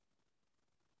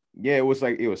 Yeah, it was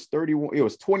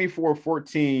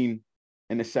 24-14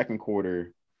 in the second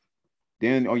quarter.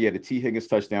 Then, the T. Higgins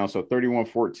touchdown. So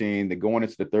 31-14. Then going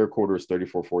into the third quarter is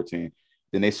 34-14.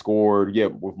 Then they scored,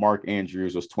 with Mark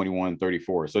Andrews was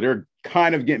 21-34. So they're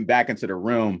kind of getting back into the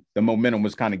rim. The momentum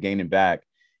was kind of gaining back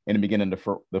in the beginning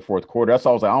of the fourth quarter. That's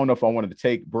why I was like, I don't know if I wanted to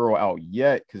take Burrow out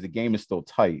yet because the game is still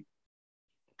tight.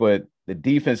 But the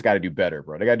defense got to do better,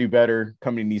 bro. They got to do better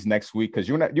coming in these next week because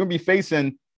you're going to be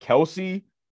facing Kelsey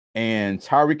and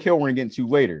Tyreek Hill. We're going to get into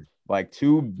later. Like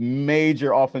 2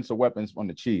 major offensive weapons on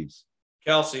the Chiefs.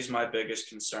 Kelsey's my biggest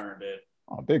concern, dude.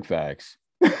 Oh, big facts.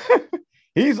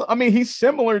 He's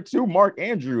similar to Mark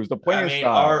Andrews, the playing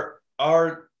style.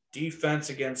 Our defense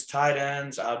against tight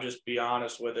ends, I'll just be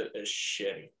honest with it, is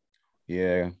shitty.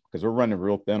 Yeah, because we're running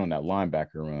real thin on that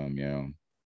linebacker room,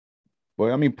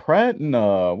 But Pratt and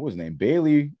what was his name,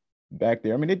 Bailey back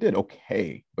there. They did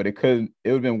okay, but it would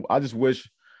have been. I just want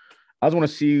to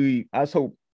see. I just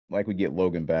hope we get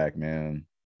Logan back, man.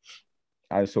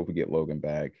 I just hope we get Logan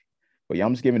back. But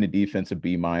I'm just giving the defense a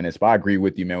B-. But I agree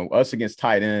with you, man. Us against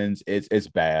tight ends, it's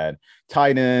bad.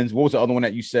 Tight ends. What was the other one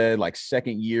that you said? Like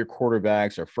second-year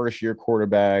quarterbacks or first-year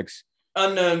quarterbacks?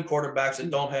 Unknown quarterbacks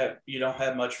that you don't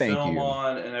have much film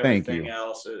on, and everything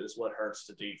else is what hurts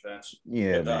the defense.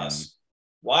 With us.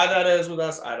 Why that is with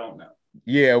us, I don't know.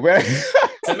 Yeah, well,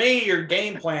 to me, your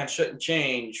game plan shouldn't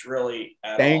change really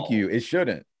at all. Thank you. It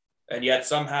shouldn't. And yet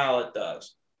somehow it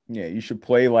does. Yeah, you should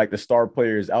play like the star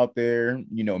players out there,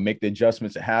 make the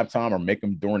adjustments at halftime or make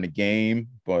them during the game.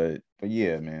 But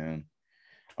yeah, man.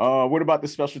 What about the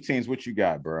special teams? What you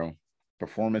got, bro?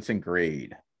 Performance and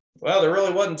grade. Well, there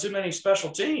really wasn't too many special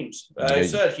teams. I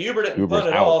said Huber didn't punt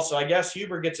at all, so I guess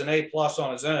Huber gets an A+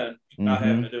 on his own, not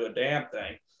having to do a damn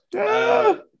thing.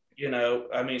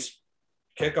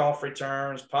 Kickoff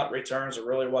returns, punt returns, there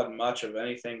really wasn't much of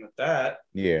anything with that.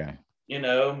 Yeah.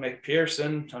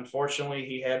 McPherson, unfortunately,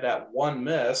 he had that one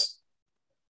miss,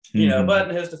 but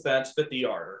in his defense,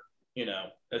 50-yarder,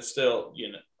 it's still,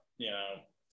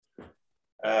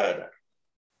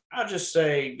 I'll just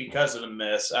say because of the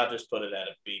miss, I'll just put it at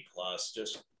a B+.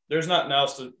 Just there's nothing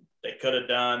else that they could have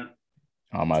done.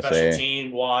 Special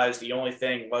team-wise, the only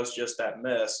thing was just that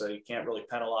miss, so you can't really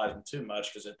penalize them too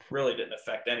much because it really didn't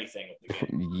affect anything with the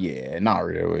game. Yeah, not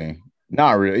really.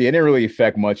 Not really. It didn't really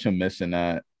affect much of missing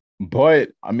that. But,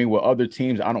 with other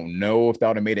teams, I don't know if that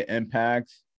would have made an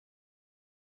impact.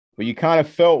 But you kind of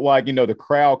felt like, the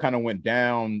crowd kind of went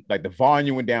down, like the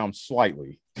volume went down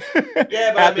slightly.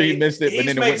 Yeah, but after he missed it, but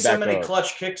then it went back up. He's made so many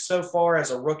clutch kicks so far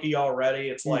as a rookie already.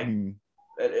 It's like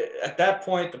at that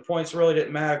point, the points really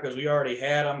didn't matter because we already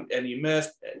had them, and you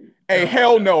missed. Hey,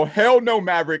 hell no,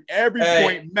 Maverick. Every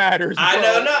point matters. Bro.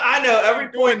 I know. Every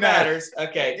point matters.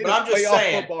 Okay, but I'm just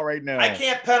saying. Football right now. I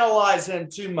can't penalize him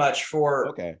too much for.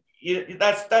 Okay.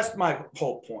 That's my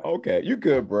whole point. Okay, you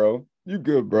good, bro. You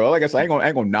good, bro. Like I said, I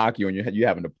ain't gonna knock you on you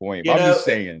having a point. But I'm just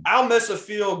saying. I'll miss a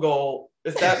field goal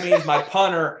if that means my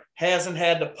punter hasn't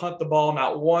had to punt the ball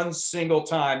not one single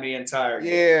time the entire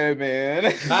game. Yeah, man.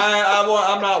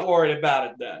 I'm not worried about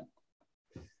it then.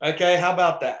 Okay, how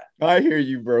about that? I hear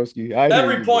you, broski.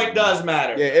 Every point does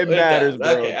matter. Yeah, it matters,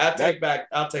 bro. Okay, I'll take that.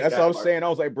 That's what I was saying. I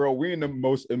was like, bro, we in the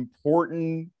most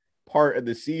important part of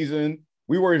the season.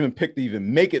 we weren't even picked to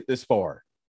even make it this far.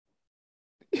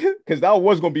 Because that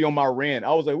was going to be on my rant.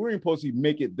 I was like, we weren't supposed to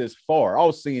make it this far. I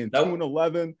was seeing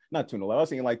 2-11, not 2-11. I was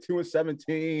seeing like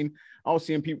 2-17. I was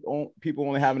seeing people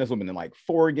only having this woman in like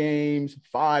 4 games,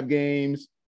 5 games.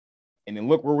 And then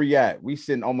look where we at. We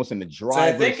sitting almost in the driver's So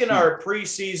I think in seat. our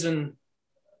preseason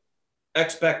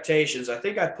expectations, I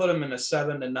think I put them in a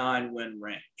 7 to 9 win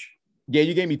range. Yeah,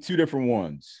 you gave me 2 different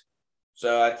ones.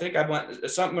 So I think I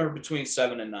went somewhere between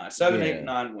 7 and 9, 7, 8, and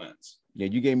 9 wins. Yeah,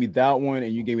 you gave me that one,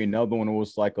 and you gave me another one. It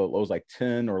was like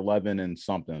 10 or 11 and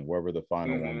something, wherever the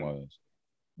final one was.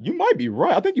 You might be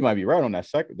right. I think you might be right on that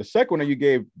second. The second one that you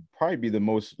gave probably be the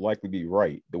most likely to be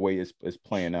right the way it's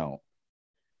playing out.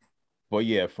 But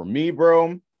yeah, for me,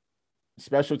 bro,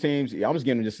 special teams, I'm just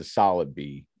giving just a solid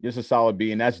B. Just a solid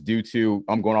B. And that's due to,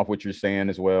 I'm going off what you're saying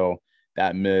as well,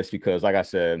 that miss, because like I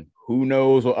said, who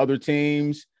knows what other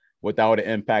teams without an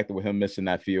impact with him missing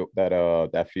that field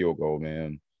goal,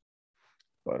 man.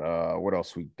 But what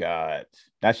else we got?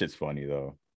 That shit's funny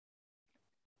though.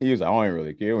 He was like, I don't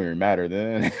really care. It don't even matter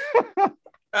then.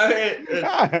 I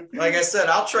mean, like I said,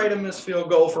 I'll trade him this field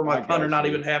goal for my punter, not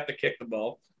even have to kick the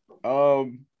ball.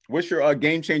 What's your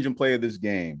game-changing play of this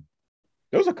game?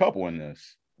 There was a couple in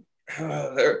this.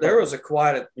 There was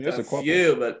quite a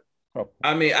few, but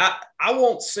I mean, I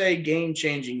won't say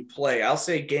game-changing play. I'll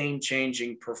say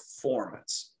game-changing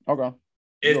performance. Okay.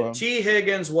 If T.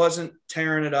 Higgins wasn't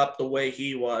tearing it up the way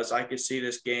he was, I could see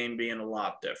this game being a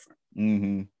lot different.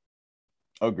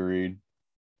 Mm-hmm. Agreed.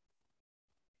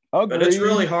 But it's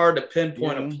really hard to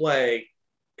pinpoint a play,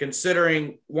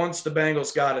 considering once the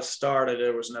Bengals got it started,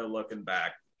 there was no looking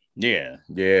back. Yeah.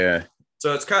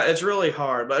 So it's really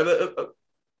hard. But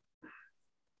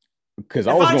because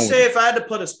if I had to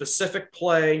put a specific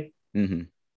play, mm-hmm.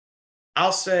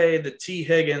 I'll say the T.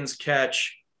 Higgins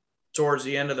catch towards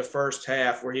the end of the first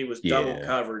half where he was double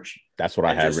coverage. That's what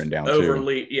I had written down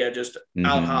too. Just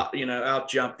out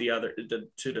jump the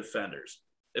 2 defenders.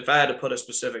 If I had to put a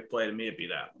specific play, to me, it'd be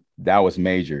that one. That was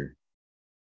major.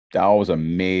 That was a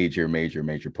major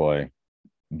play.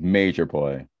 Major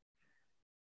play.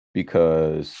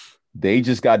 Because they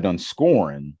just got done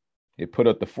scoring. It put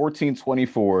up the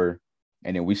 14-24,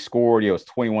 and then we scored. It was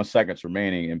 21 seconds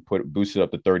remaining and boosted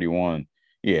up to 31.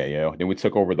 Yeah. Then we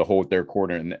took over the whole third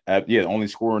quarter, and the only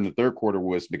score in the third quarter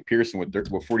was McPherson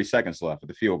with 40 seconds left with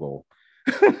the field goal.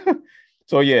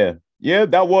 So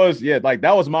that was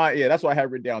that's what I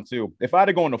had written down too. If I had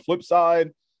to go on the flip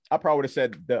side, I probably would have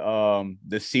said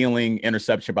the ceiling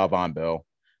interception by Von Bell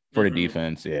for the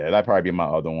defense. Yeah, that'd probably be my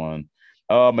other one.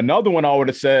 Another one I would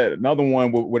have said,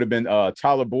 would have been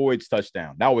Tyler Boyd's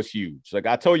touchdown. That was huge. Like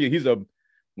I told you,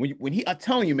 I'm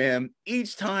telling you, man,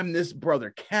 each time this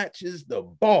brother catches the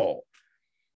ball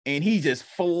and he just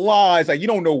flies, like you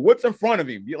don't know what's in front of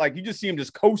him. You just see him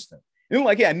just coasting. It looked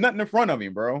like he had nothing in front of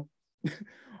him, bro.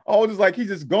 Oh, just like he's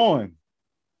just gone.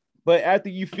 But after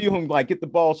you feel him like get the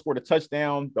ball, score the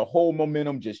touchdown, the whole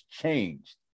momentum just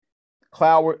changed.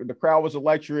 The crowd was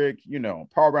electric.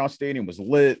 Paul Brown Stadium was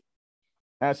lit.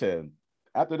 I said,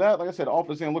 after that, like I said, the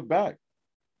offense didn't look back.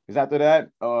 Because after that,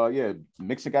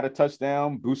 Mixon got a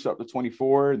touchdown, boost up to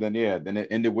 24. Then it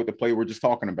ended with the play we're just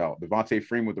talking about. Devontae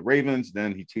Freeman with the Ravens,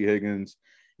 then T. Higgins,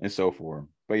 and so forth.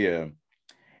 But yeah,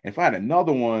 if I had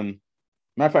another one,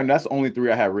 matter of fact, that's the only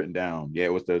 3 I had written down. Yeah,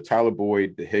 it was the Tyler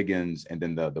Boyd, the Higgins, and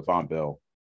then the Von Bell.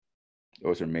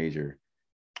 Those are major.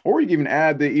 Or you can even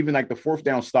add the 4th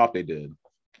down stop they did.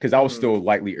 Because that was still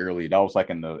lightly early. That was like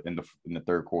in the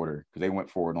third quarter because they went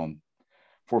forward on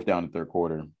 4th down in the third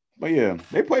quarter. But yeah,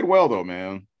 they played well though,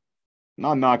 man.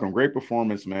 Not knocking, great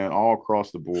performance, man, all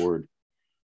across the board.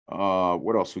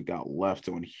 What else we got left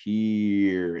on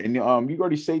here? And you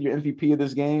already said your MVP of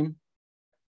this game.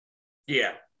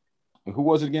 Yeah. Who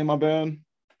was it again? My bad.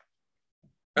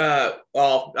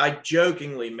 Well, I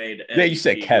jokingly made MVP. Yeah, you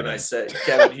said Kevin. I said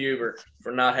Kevin Huber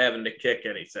for not having to kick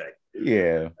anything.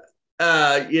 Yeah.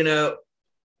 I mean,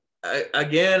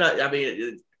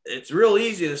 it's real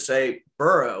easy to say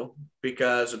Burrow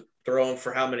because of throwing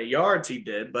for how many yards he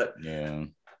did, but yeah.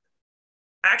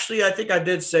 Actually, I think I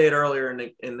did say it earlier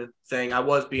in the thing. I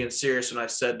was being serious when I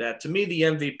said that. To me, the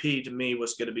MVP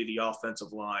was going to be the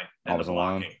offensive line and the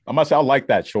blocking. I must say, I like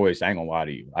that choice. I ain't gonna lie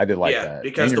to you. I did like that. Yeah,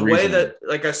 because the way that,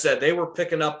 like I said, they were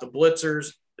picking up the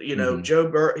blitzers. Joe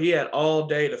Burrow, he had all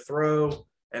day to throw.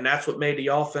 And that's what made the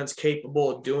offense capable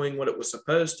of doing what it was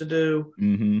supposed to do.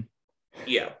 Mm-hmm.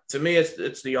 Yeah, to me,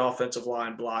 it's the offensive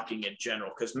line blocking in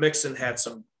general because Mixon had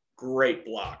some great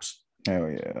blocks.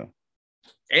 Hell yeah.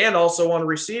 And also on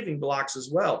receiving blocks as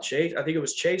well. Chase, I think it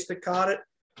was Chase that caught it.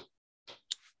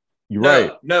 You're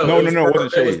right. No. No, It was it wasn't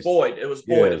It was Chase. Boyd. It was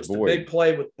Yeah, Boyd. it It was was Boyd. the big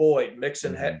play with Boyd.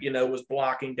 Mixon, Mhm. was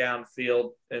blocking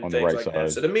downfield and On the things right like side.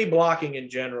 that. So to me, blocking in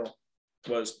general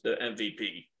was the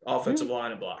MVP, offensive Yeah.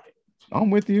 line and blocking. I'm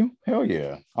with you. Hell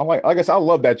yeah. I guess I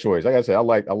love that choice. Like I said, I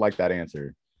like that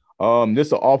answer. This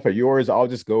is off of yours. I'll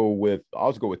just go with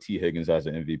T. Higgins as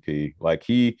an MVP. Like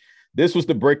this was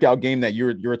the breakout game that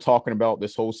you're talking about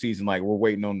this whole season. Like we're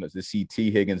waiting on to see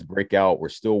T. Higgins break out. We're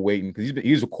still waiting because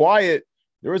he's quiet.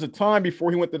 There was a time before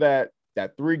he went to that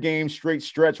 3-game straight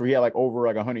stretch where he had like over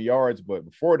like 100 yards. But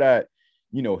before that,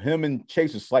 him and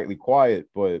Chase was slightly quiet.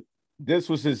 But this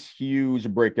was his huge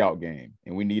breakout game,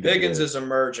 and we needed Higgins is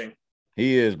emerging.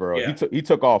 He is, bro. Yeah. He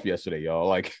took off yesterday, y'all.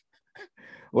 Like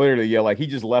literally, yeah, like he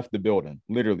just left the building.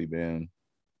 Literally, man.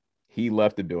 He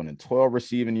left the building. 12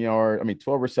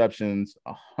 receptions,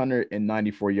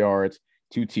 194 yards,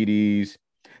 2 TDs.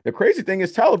 The crazy thing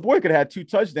is Tyler Boyd could have had 2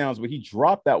 touchdowns, but he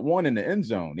dropped that one in the end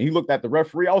zone. And he looked at the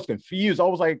referee. I was confused. I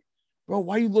was like, bro,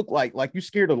 why you look like you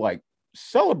scared to like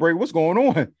celebrate? What's going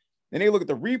on? And they look at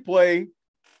the replay.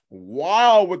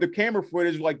 Wow, with the camera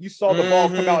footage, like you saw the ball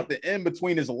come out the end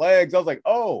between his legs. I was like,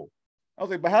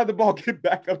 but how did the ball get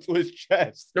back up to his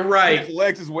chest? Right. His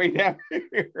legs is way down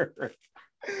here.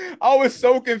 I was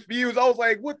so confused. I was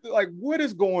like, what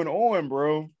is going on,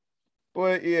 bro?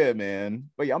 But yeah, man.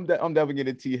 But yeah, I'm definitely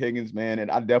getting T. Higgins, man. And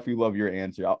I definitely love your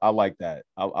answer. I like that.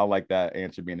 I like that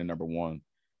answer being the number one,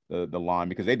 the line,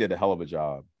 because they did a hell of a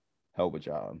job.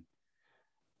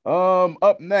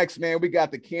 Up next, man, we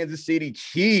got the Kansas City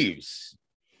Chiefs.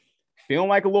 Feeling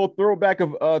like a little throwback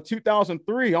of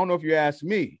 2003. I don't know if you ask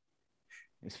me.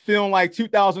 It's feeling like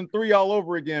 2003 all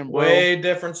over again, bro. Way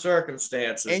different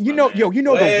circumstances. And the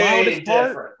wildest part.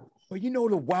 Different. But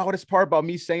the wildest part about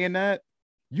me saying that,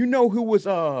 who was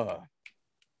what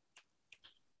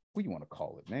do you want to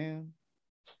call it, man?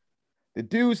 The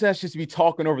dudes that's just be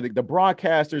talking over the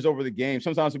broadcasters over the game.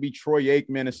 Sometimes it'd be Troy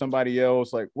Aikman and somebody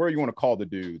else. Like, where you want to call the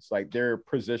dudes? Like their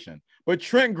position. But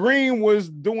Trent Green was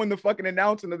doing the fucking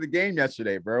announcing of the game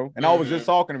yesterday, bro. And I was just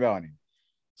talking about him.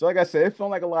 So like I said, it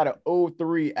felt like a lot of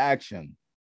 0-3 action.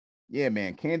 Yeah,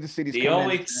 man. Kansas City's the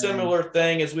only similar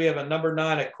thing is we have a number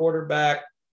 9 at quarterback,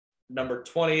 number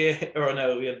 28. Or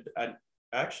no, we had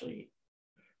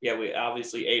we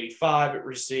obviously 85 at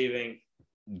receiving.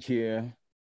 Yeah.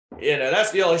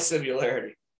 That's the only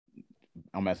similarity.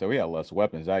 I'm gonna say we had less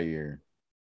weapons that year.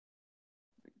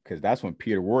 Because that's when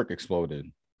Peter Warrick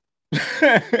exploded.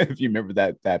 If you remember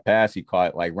that pass he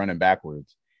caught, like running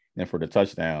backwards, and for the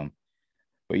touchdown.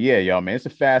 But yeah, y'all, man, it's a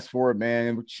fast forward,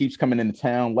 man. Chiefs coming into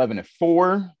town,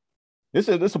 11-4. This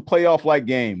is a playoff like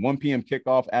game, 1 p.m.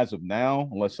 kickoff as of now,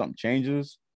 unless something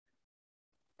changes.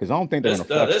 Because I don't think they're going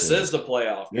to flex this is the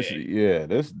playoff game.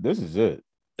 This is it.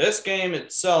 This game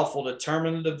itself will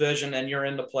determine the division, and you're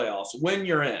in the playoffs when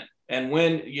you're in, and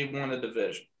when you win the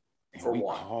division. For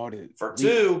one, for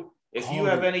two, if you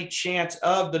have any chance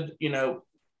of in the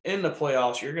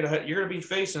playoffs, you're gonna be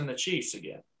facing the Chiefs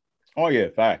again. Oh yeah,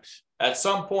 facts. At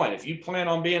some point, if you plan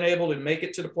on being able to make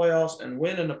it to the playoffs and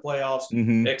win in the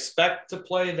playoffs, expect to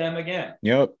play them again.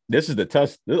 Yep, this is the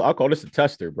test. I'll call this a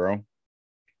tester, bro.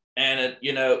 And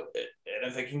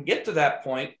if it can get to that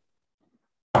point,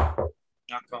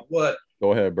 knock on wood.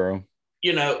 Go ahead, bro.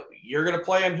 You're going to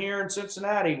play them here in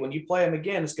Cincinnati. When you play them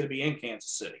again, it's going to be in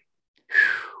Kansas City.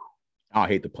 I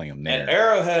hate to play them there. And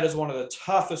Arrowhead is one of the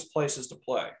toughest places to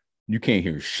play. You can't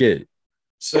hear shit.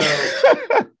 So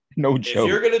no joke. If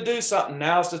you're going to do something,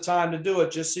 now's the time to do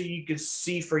it, just so you can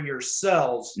see for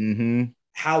yourselves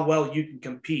how well you can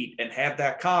compete and have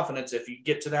that confidence. If you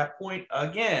get to that point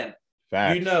again,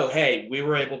 facts. Hey, we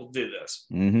were able to do this.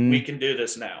 We can do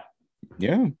this now.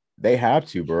 Yeah, they have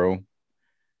to, bro.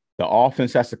 The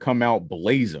offense has to come out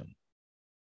blazing.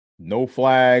 No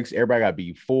flags. Everybody got to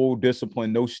be full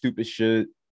discipline. No stupid shit.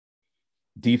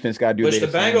 Defense got to do which the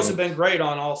Bengals have been great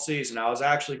on all season. I was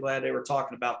actually glad they were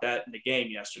talking about that in the game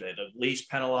yesterday. The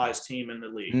least penalized team in the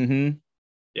league.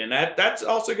 And that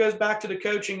also goes back to the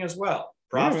coaching as well.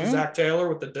 Props to Zach Taylor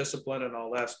with the discipline and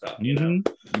all that stuff. You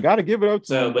got to give it up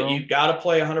to him, but you got to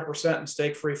play 100%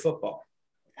 mistake-free football.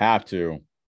 Have to.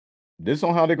 This is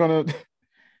on how they're gonna.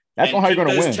 That's on how you're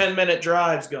gonna win. 10-minute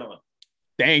drives going.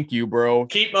 Thank you, bro.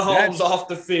 Keep Mahomes off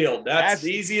the field. That's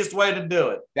the easiest way to do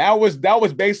it. That was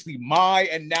basically my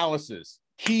analysis.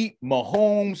 Keep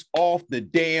Mahomes off the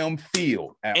damn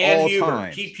field at all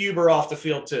times. Keep Huber off the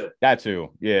field too. That too.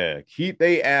 Yeah. Keep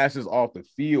their asses off the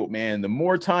field, man. The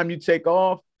more time you take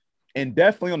off, and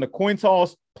definitely on the coin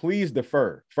toss, please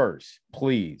defer first.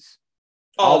 Please.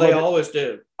 Oh, they always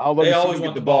do. They always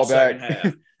want the ball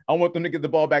back. I want them to get the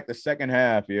ball back the second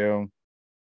half, yo.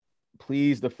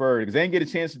 please defer because they didn't get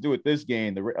a chance to do it this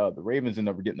game. The Ravens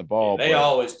ended up getting the ball. They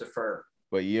always defer.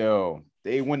 But yo,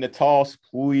 they win the toss.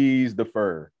 Please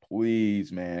defer,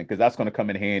 please, man, because that's going to come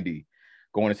in handy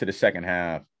going into the second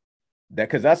half.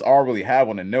 Because that's all I really have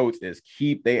on the notes is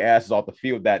keep their asses off the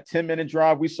field. That 10-minute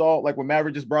drive we saw, like when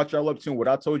Maverick just brought y'all up to, what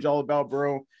I told y'all about,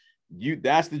 bro.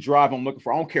 That's the drive I'm looking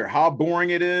for. I don't care how boring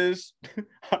it is.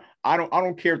 I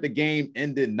don't care if the game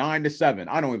ended 9-7.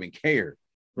 I don't even care.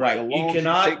 Right. Like, you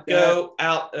cannot go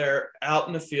out there, out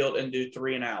in the field and do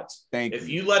 3 and outs. If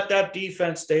you let that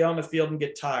defense stay on the field and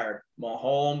get tired,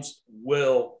 Mahomes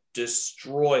will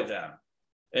destroy them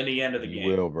in the end of the game.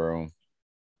 Will, bro.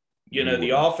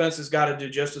 The offense has got to do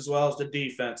just as well as the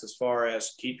defense as far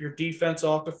as keep your defense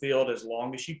off the field as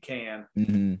long as you can.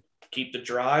 Mm-hmm. Keep the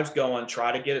drives going.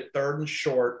 Try to get it 3rd and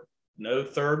short. No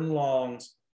 3rd and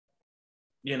longs.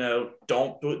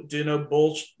 Don't do no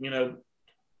bullshit,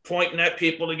 pointing at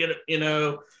people to get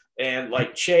it, and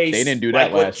like Chase. They didn't do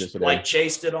that last yesterday. Like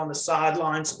Chase did on the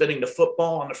sideline, spinning the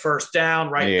football on the first down,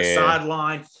 right at the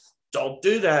sideline. Don't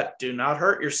do that. Do not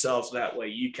hurt yourselves that way.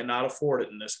 You cannot afford it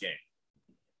in this game.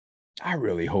 I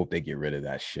really hope they get rid of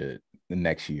that shit the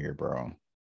next year, bro.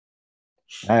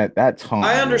 That time.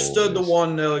 I understood the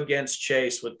 1-0 against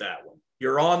Chase with that one.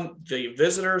 You're on the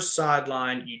visitor's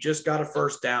sideline. You just got a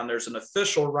first down. There's an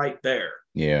official right there.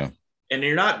 Yeah. And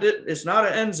it's not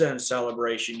an end zone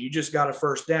celebration. You just got a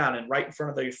first down and right in front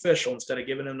of the official instead of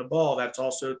giving him the ball. That's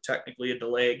also technically a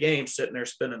delay of game sitting there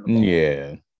spinning the ball.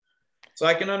 Yeah. So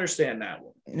I can understand that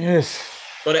one. Yes.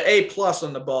 But an A+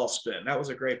 on the ball spin. That was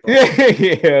a great ball.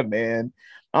 Yeah, man.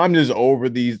 I'm just over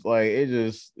these. Like,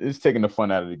 it's taking the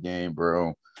fun out of the game,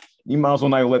 bro. You might as well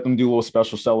not let them do little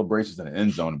special celebrations in the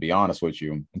end zone, to be honest with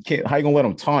you. How you going to let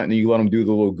them taunt and you let them do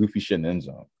the little goofy shit in the end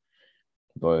zone?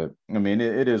 But, I mean,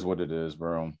 it is what it is,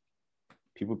 bro.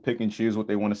 People pick and choose what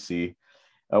they want to see.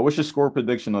 What's your score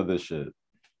prediction of this shit?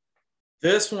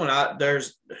 This one,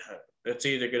 it's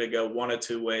either going to go one of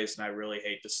 2 ways, and I really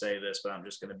hate to say this, but I'm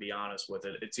just going to be honest with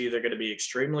it. It's either going to be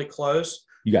extremely close.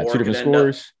 You got 2 different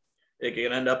scores? It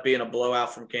can end up being a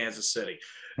blowout from Kansas City.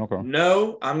 Okay.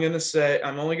 No, I'm going to say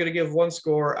I'm only going to give one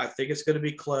score. I think it's going to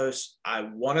be close. I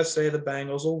want to say the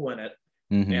Bengals will win it.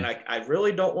 Mm-hmm. And I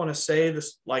really don't want to say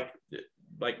this like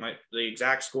the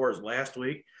exact score as last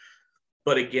week.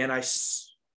 But again, I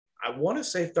want to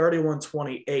say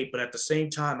 31-28, but at the same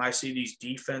time, I see these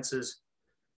defenses.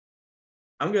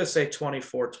 I'm going to say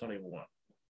 24-21.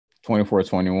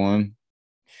 24-21.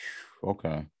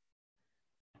 Okay.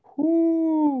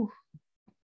 Whew.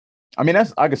 I mean,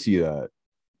 I can see that.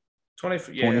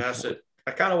 20. Yeah, that's it.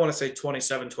 I kind of want to say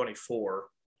 27-24.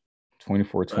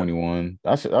 24-21.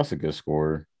 That's a good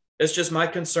score. It's just my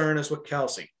concern is with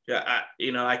Kelsey. Yeah,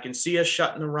 I can see us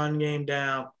shutting the run game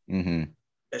down. Mm-hmm.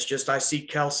 It's just I see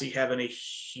Kelsey having a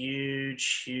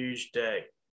huge, huge day.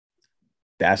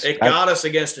 It got us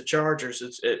against the Chargers.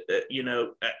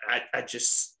 I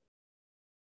just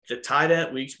the tight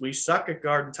end. We suck at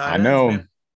guarding tight ends. I know. Man.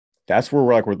 That's where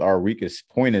where our weakest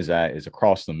point is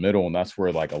across the middle, and that's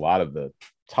where like a lot of the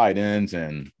tight ends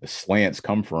and the slants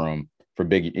come from for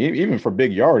big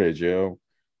yardage, yo.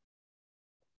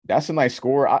 That's a nice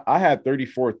score. I had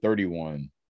 34-31.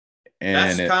 And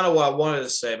that's kind of what I wanted to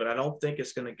say, but I don't think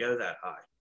it's going to go that high.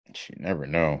 You never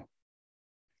know.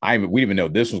 We didn't even know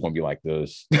this was going to be like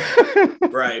this.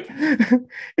 Right.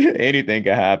 Anything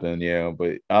could happen, yeah.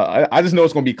 But I just know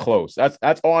it's going to be close.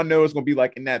 That's all I know. It's going to be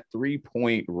like in that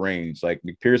 3-point range. Like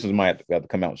McPherson's might have to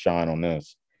come out and shine on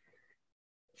this.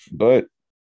 But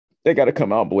they got to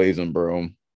come out blazing, bro.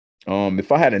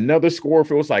 If I had another score,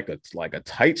 if it was like a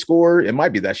tight score, it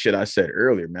might be that shit I said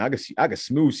earlier, man. I could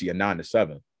smooth see a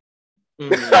 9-7.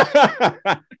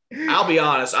 Mm-hmm. I'll be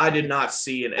honest, I did not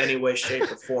see in any way, shape,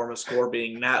 or form a score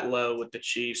being that low with the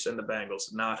Chiefs and the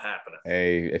Bengals. Not happening.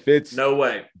 Hey, if it's no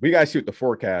way, we gotta see what the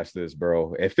forecast is,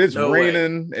 bro. If it's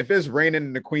raining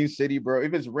in the Queen City, bro,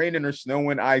 if it's raining or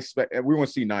snowing, I expect we won't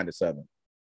see 9-7.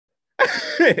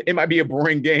 It might be a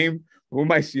boring game, but we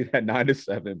might see that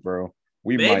 9-7, bro.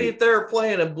 Maybe if they're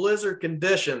playing in blizzard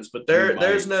conditions, but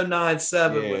there's no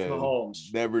 9-7 with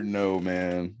Mahomes. Never know,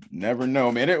 man. Never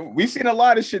know, man. We've seen a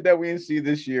lot of shit that we didn't see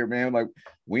this year, man. Like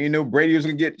we didn't know Brady was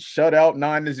gonna get shut out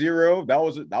 9-0.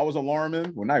 That was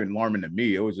alarming. Well, not even alarming to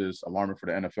me. It was just alarming for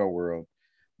the NFL world.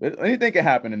 But anything can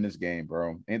happen in this game,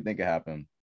 bro. Anything can happen.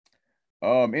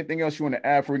 Anything else you want to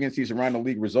add before we get to these around the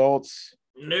league results?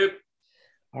 Nope.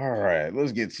 All right,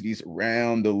 let's get to these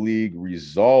around the league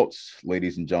results,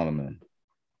 ladies and gentlemen.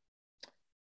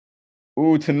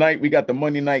 Ooh, tonight we got the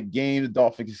Monday night game. The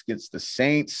Dolphins against the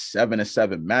Saints,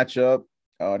 7-7 matchup.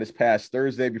 This past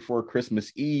Thursday before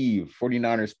Christmas Eve,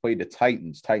 49ers played the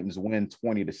Titans. Titans win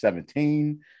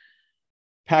 20-17.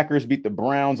 Packers beat the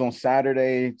Browns on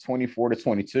Saturday,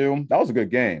 24-22. That was a good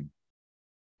game.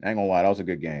 I ain't gonna lie, that was a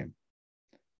good game.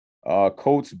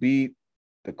 Colts beat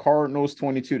the Cardinals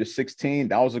 22-16.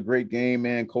 That was a great game,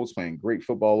 man. Colts playing great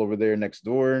football over there next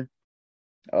door.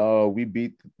 We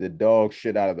beat the dog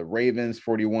shit out of the Ravens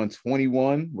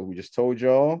 41-21, what we just told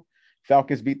y'all.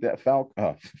 Falcons beat the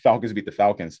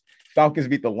Falcons. Falcons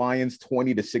beat the Lions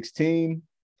 20-16.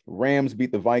 Rams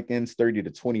beat the Vikings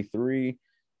 30-23.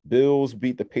 Bills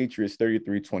beat the Patriots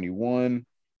 33-21.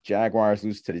 Jaguars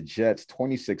lose to the Jets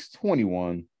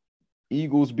 26-21.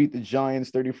 Eagles beat the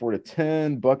Giants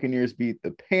 34-10. Buccaneers beat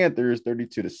the Panthers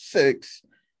 32-6.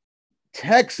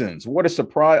 Texans, what a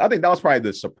surprise. I think that was probably the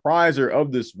surpriser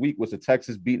of this week was the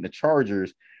Texans beating the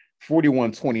Chargers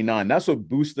 41-29. That's what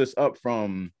boosted us up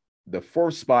from the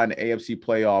fourth spot in the AFC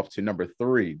playoff to number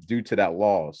 3 due to that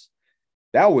loss.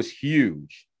 That was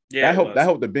huge. Yeah, that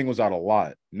helped the Bengals out a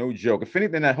lot. No joke. If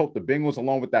anything that helped the Bengals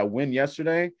along with that win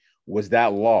yesterday was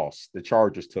that loss the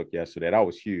Chargers took yesterday. That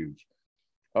was huge.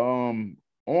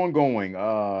 Ongoing,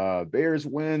 Bears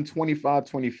win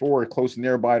 25-24, close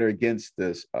nail biter against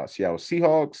the Seattle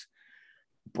Seahawks.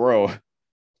 Bro,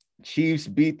 Chiefs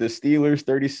beat the Steelers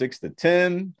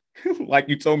 36-10. Like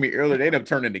you told me earlier, they ended up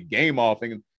turning the game off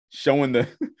and showing the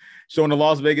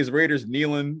Las Vegas Raiders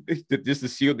kneeling just to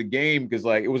seal the game because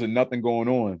like it was a nothing going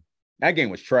on. That game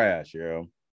was trash, yo.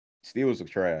 Steelers was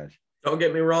trash. Don't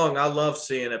get me wrong, I love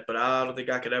seeing it, but I don't think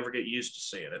I could ever get used to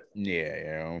seeing it.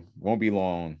 Yeah, won't be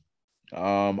long.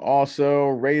 Also,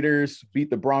 Raiders beat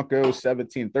the Broncos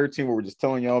 17-13, what we're just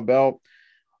telling y'all about.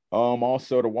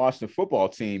 Also, the Washington football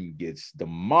team gets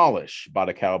demolished by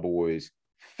the Cowboys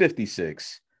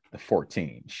 56-14.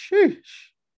 Sheesh.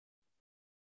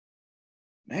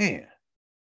 Man.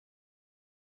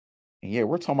 And yeah,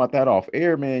 we're talking about that off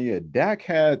air, man. Yeah, Dak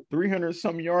had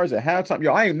 300-something yards at halftime.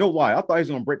 Yo, I ain't no lie. I thought he was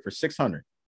going to break for 600.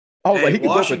 I was like, he could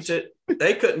Washington,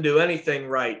 they couldn't do anything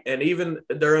right. And even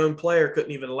their own player couldn't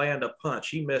even land a punch.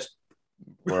 He missed.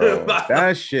 Bro,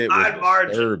 that shit was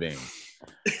disturbing.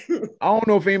 I don't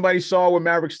know if anybody saw what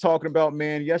Mavericks talking about,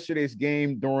 man. Yesterday's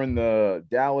game during the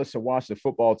Dallas and Washington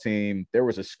football team, there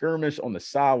was a skirmish on the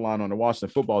sideline on the Washington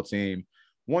football team.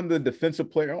 One of the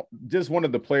defensive players, just one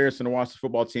of the players in the Washington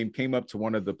football team came up to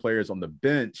one of the players on the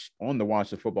bench on the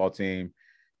Washington football team.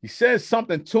 He said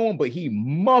something to him, but he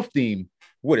muffed him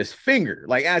with his finger,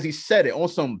 like as he said it on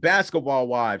some basketball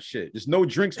wives shit. There's no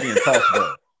drinks being tossed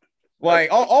up. Like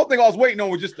all thing I was waiting on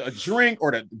was just a drink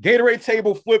or the Gatorade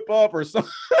table flip up or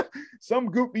some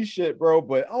goofy shit, bro.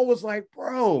 But I was like,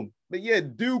 bro, but yeah,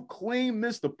 dude clean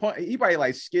missed the punch. He probably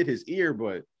like skid his ear,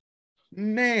 but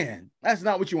man, that's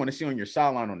not what you want to see on your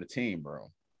sideline on the team,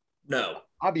 bro. No.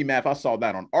 I'd be mad if I saw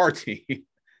that on our team.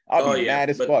 I'd be mad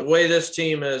as fuck. The way this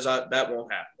team is, that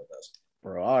won't happen with us.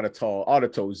 Bro, I'd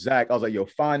have told Zach, I was like, yo,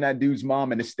 find that dude's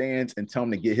mom in the stands and tell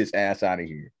him to get his ass out of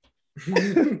here.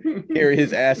 Carry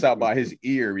his ass out by his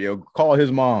ear, yo. Call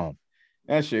his mom.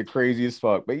 That shit crazy as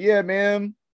fuck. But yeah,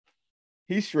 man,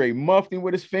 he straight muffed him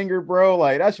with his finger, bro.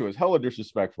 Like, that shit was hella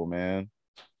disrespectful, man.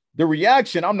 The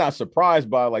reaction, I'm not surprised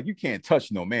by. Like, you can't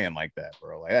touch no man like that,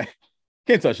 bro. Like,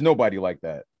 can't touch nobody like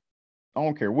that. I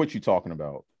don't care what you talking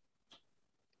about.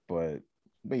 But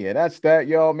yeah, that's that,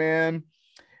 y'all, man.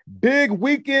 Big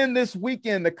weekend this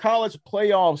weekend. The college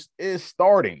playoffs is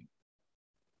starting.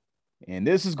 And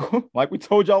this is like we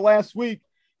told y'all last week.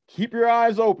 Keep your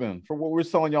eyes open for what we were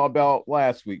telling y'all about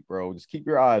last week, bro. Just keep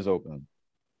your eyes open.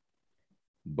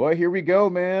 But here we go,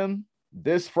 man.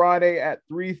 This Friday at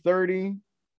 3:30,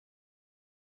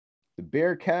 the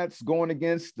Bearcats going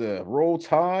against the Roll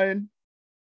Tide.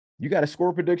 You got a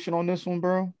score prediction on this one,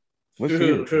 bro? Let's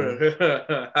hear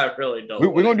it, I really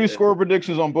don't. We're gonna do score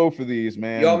predictions on both of these,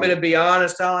 man. You want me to be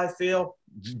honest how I feel?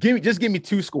 Just give me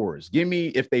 2 scores. Give me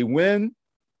if they win.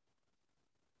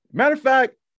 Matter of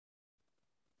fact,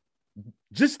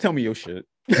 just tell me your shit.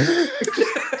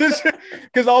 Just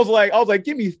because I was like,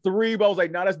 give me 3, but I was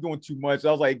like, nah, that's doing too much.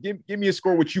 I was like, give me a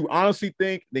score what you honestly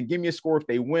think, then give me a score if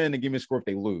they win, and give me a score if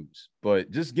they lose.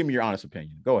 But just give me your honest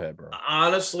opinion. Go ahead, bro.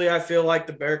 Honestly, I feel like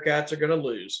the Bearcats are going to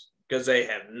lose because they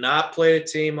have not played a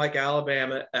team like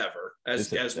Alabama ever,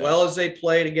 as well as they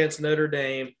played against Notre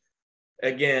Dame.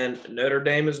 Again, Notre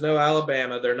Dame is no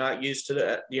Alabama. They're not used to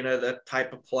that, that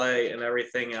type of play and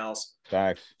everything else.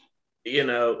 Facts.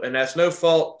 And that's no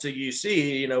fault to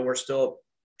UC. We're still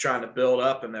trying to build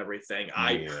up and everything.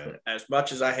 As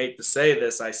much as I hate to say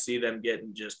this, I see them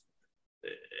getting just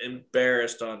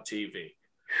embarrassed on TV.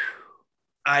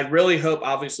 I really hope,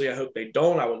 obviously, I hope they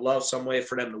don't. I would love some way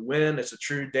for them to win. It's a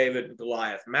true David and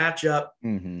Goliath matchup.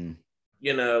 Mm-hmm.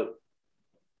 You know,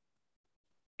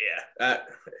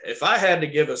 if I had to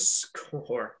give a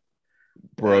score,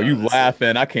 bro, you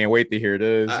laughing? I can't wait to hear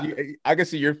this. I can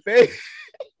see your face.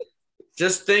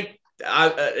 Just think,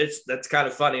 that's kind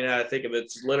of funny now I think of it.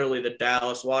 It's literally the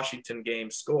Dallas-Washington game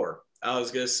score. I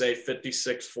was gonna say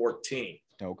 56-14.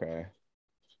 Okay.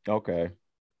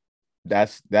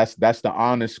 That's the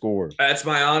honest score. That's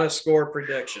my honest score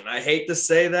prediction. I hate to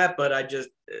say that, but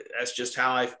that's just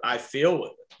how I feel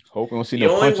with it. Hoping we'll see the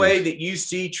no only punches. way that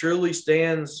UC truly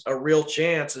stands a real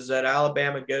chance is that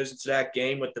Alabama goes into that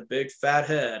game with the big fat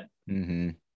head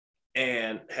and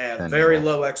have very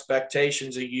low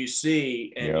expectations of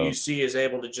UC, and UC is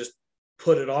able to just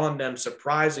put it on them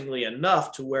surprisingly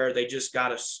enough to where they just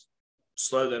got to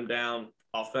slow them down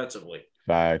offensively.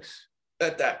 Facts.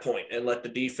 At that point, and let the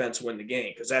defense win the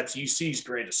game, because that's UC's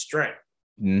greatest strength.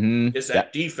 Is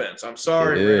that defense? I'm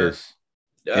sorry, Ritter.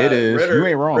 It is. You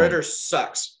ain't wrong. Ritter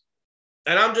sucks,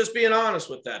 and I'm just being honest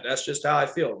with that. That's just how I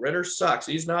feel. Ritter sucks.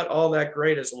 He's not all that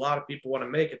great as a lot of people want to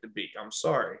make it to be. I'm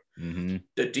sorry.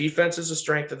 The defense is the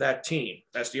strength of that team.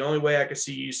 That's the only way I could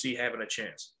see UC having a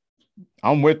chance.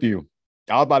 I'm with you.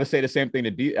 I was about to say the same thing.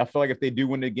 I feel like if they do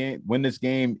win this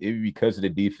game, it'd be because of the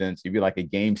defense. It'd be like a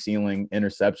game-sealing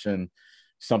interception,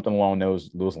 something along those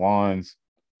lines.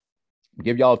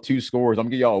 Give y'all 2 scores. I'm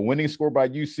gonna give y'all a winning score by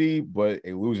UC, but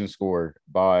a losing score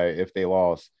by if they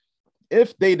lost.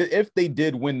 If they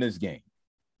did win this game,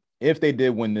 and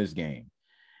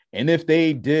if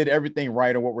they did everything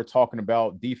right on what we're talking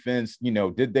about, defense,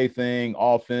 did they thing,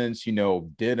 offense,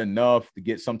 did enough to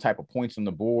get some type of points on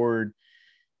the board,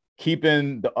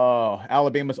 keeping the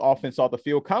Alabama's offense off the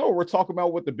field, kind of what we're talking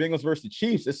about with the Bengals versus the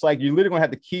Chiefs. It's like you're literally gonna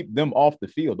have to keep them off the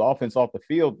field, the offense off the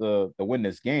field to win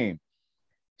this game.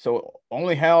 So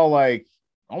only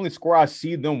score I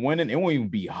see them winning, it won't even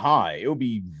be high. It'll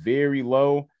be very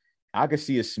low. I could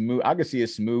see a smooth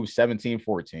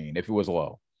 17-14 if it was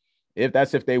low.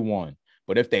 If they won.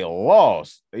 But if they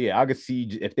lost, I could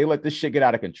see if they let this shit get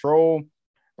out of control,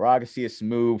 bro, I could see a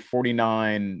smooth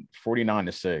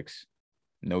 49-6.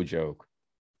 No joke.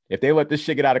 If they let this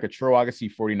shit get out of control, I could see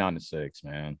 49-6,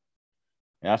 man. And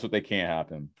that's what they can't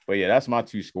happen. But yeah, that's my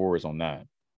 2 scores on that.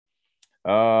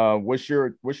 What's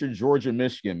your Georgia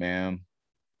Michigan, man?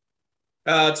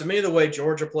 To me, the way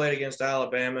Georgia played against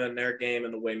Alabama in their game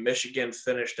and the way Michigan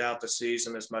finished out the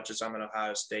season, as much as I'm an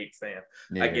Ohio State fan,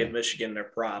 I give Michigan their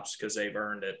props because they've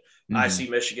earned it. I see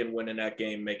Michigan winning that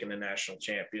game, making the national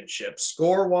championship.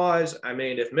 Score-wise, I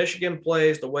mean, if Michigan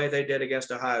plays the way they did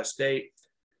against Ohio State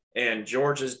and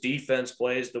Georgia's defense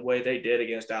plays the way they did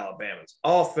against Alabama's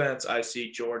offense, I see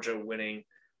Georgia winning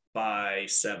by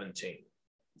 17.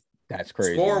 That's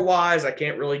crazy. Score-wise, I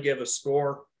can't really give a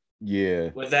score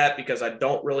with that because I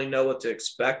don't really know what to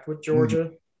expect with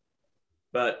Georgia.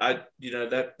 But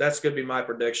that's going to be my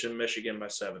prediction, Michigan by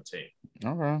 17.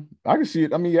 Okay. I can see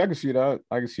it. I mean, I can see that.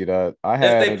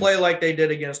 If they play like they did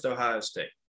against Ohio State.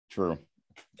 True.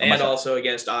 And also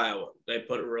against Iowa. They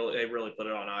really put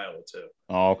it on Iowa too.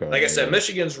 Oh, okay. Like I said,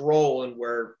 Michigan's rolling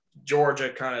where Georgia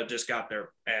kind of just got their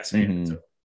ass handed to them.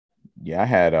 Yeah, I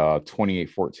had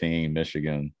 28-14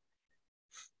 Michigan.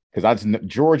 Because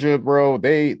Georgia, bro,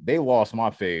 they lost my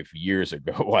fave years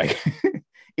ago. Like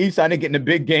each time they get in the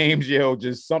big games,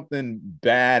 just something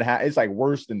bad. It's like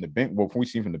worse than what we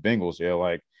see from the Bengals.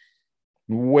 Like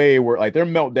way worse. Like their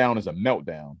meltdown is a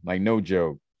meltdown. Like no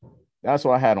joke. That's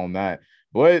what I had on that.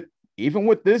 But even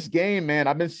with this game, man,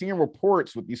 I've been seeing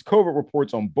reports with these COVID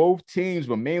reports on both teams,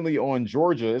 but mainly on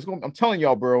Georgia. I'm telling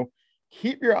y'all, bro,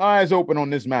 keep your eyes open on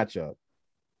this matchup.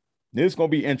 This is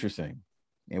going to be interesting.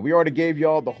 And we already gave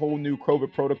y'all the whole new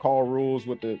COVID protocol rules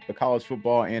with the college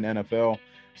football and NFL.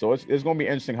 So it's going to be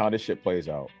interesting how this shit plays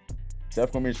out.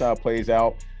 Definitely going to be interesting how it plays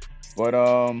out. But,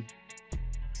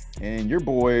 and your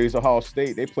boys, Ohio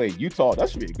State, they play Utah. That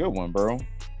should be a good one, bro.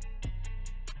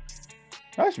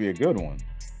 That should be a good one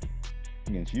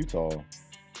against Utah.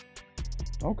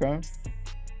 Okay.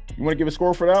 You want to give a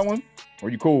score for that one? Or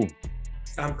you cool?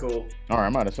 I'm cool. All right,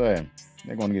 I'm about to say.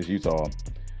 They're going against Utah.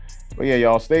 But yeah,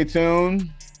 y'all, stay tuned.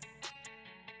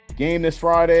 Game this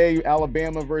Friday,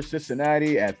 Alabama versus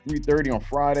Cincinnati at 3:30 on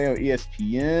Friday on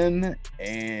ESPN.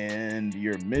 And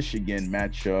your Michigan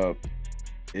matchup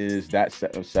is that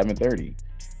 7:30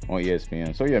 on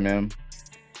ESPN. So yeah, man.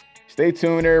 Stay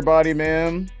tuned, everybody,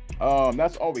 man.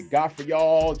 That's all we got for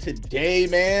y'all today,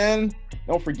 man.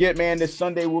 Don't forget, man, this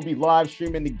Sunday we'll be live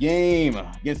streaming the game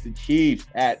against the Chiefs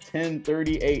at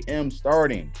 10:30 a.m.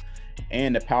 starting.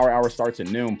 And the Power Hour starts at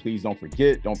noon. Please don't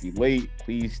forget. Don't be late.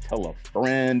 Please tell a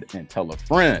friend and tell a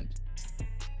friend.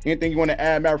 Anything you want to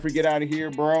add, Matt, before we get out of here,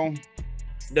 bro?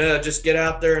 No, just get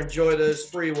out there, enjoy those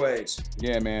freeways.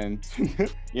 Yeah, man.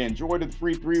 Yeah, enjoy the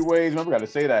free 3-ways. Remember, got to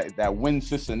say that win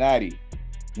Cincinnati.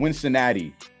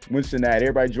 Cincinnati.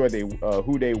 Everybody enjoy the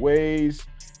Who Dey ways.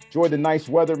 Enjoy the nice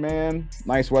weather, man.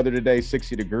 Nice weather today,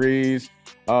 60 degrees.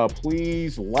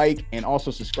 Please like and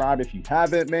also subscribe if you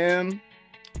haven't, man.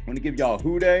 I'm going to give y'all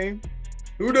Who Dey.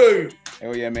 Who Dey?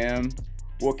 Hell yeah, man.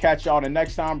 We'll catch y'all the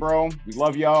next time, bro. We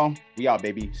love y'all. We out,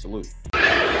 baby. Salute.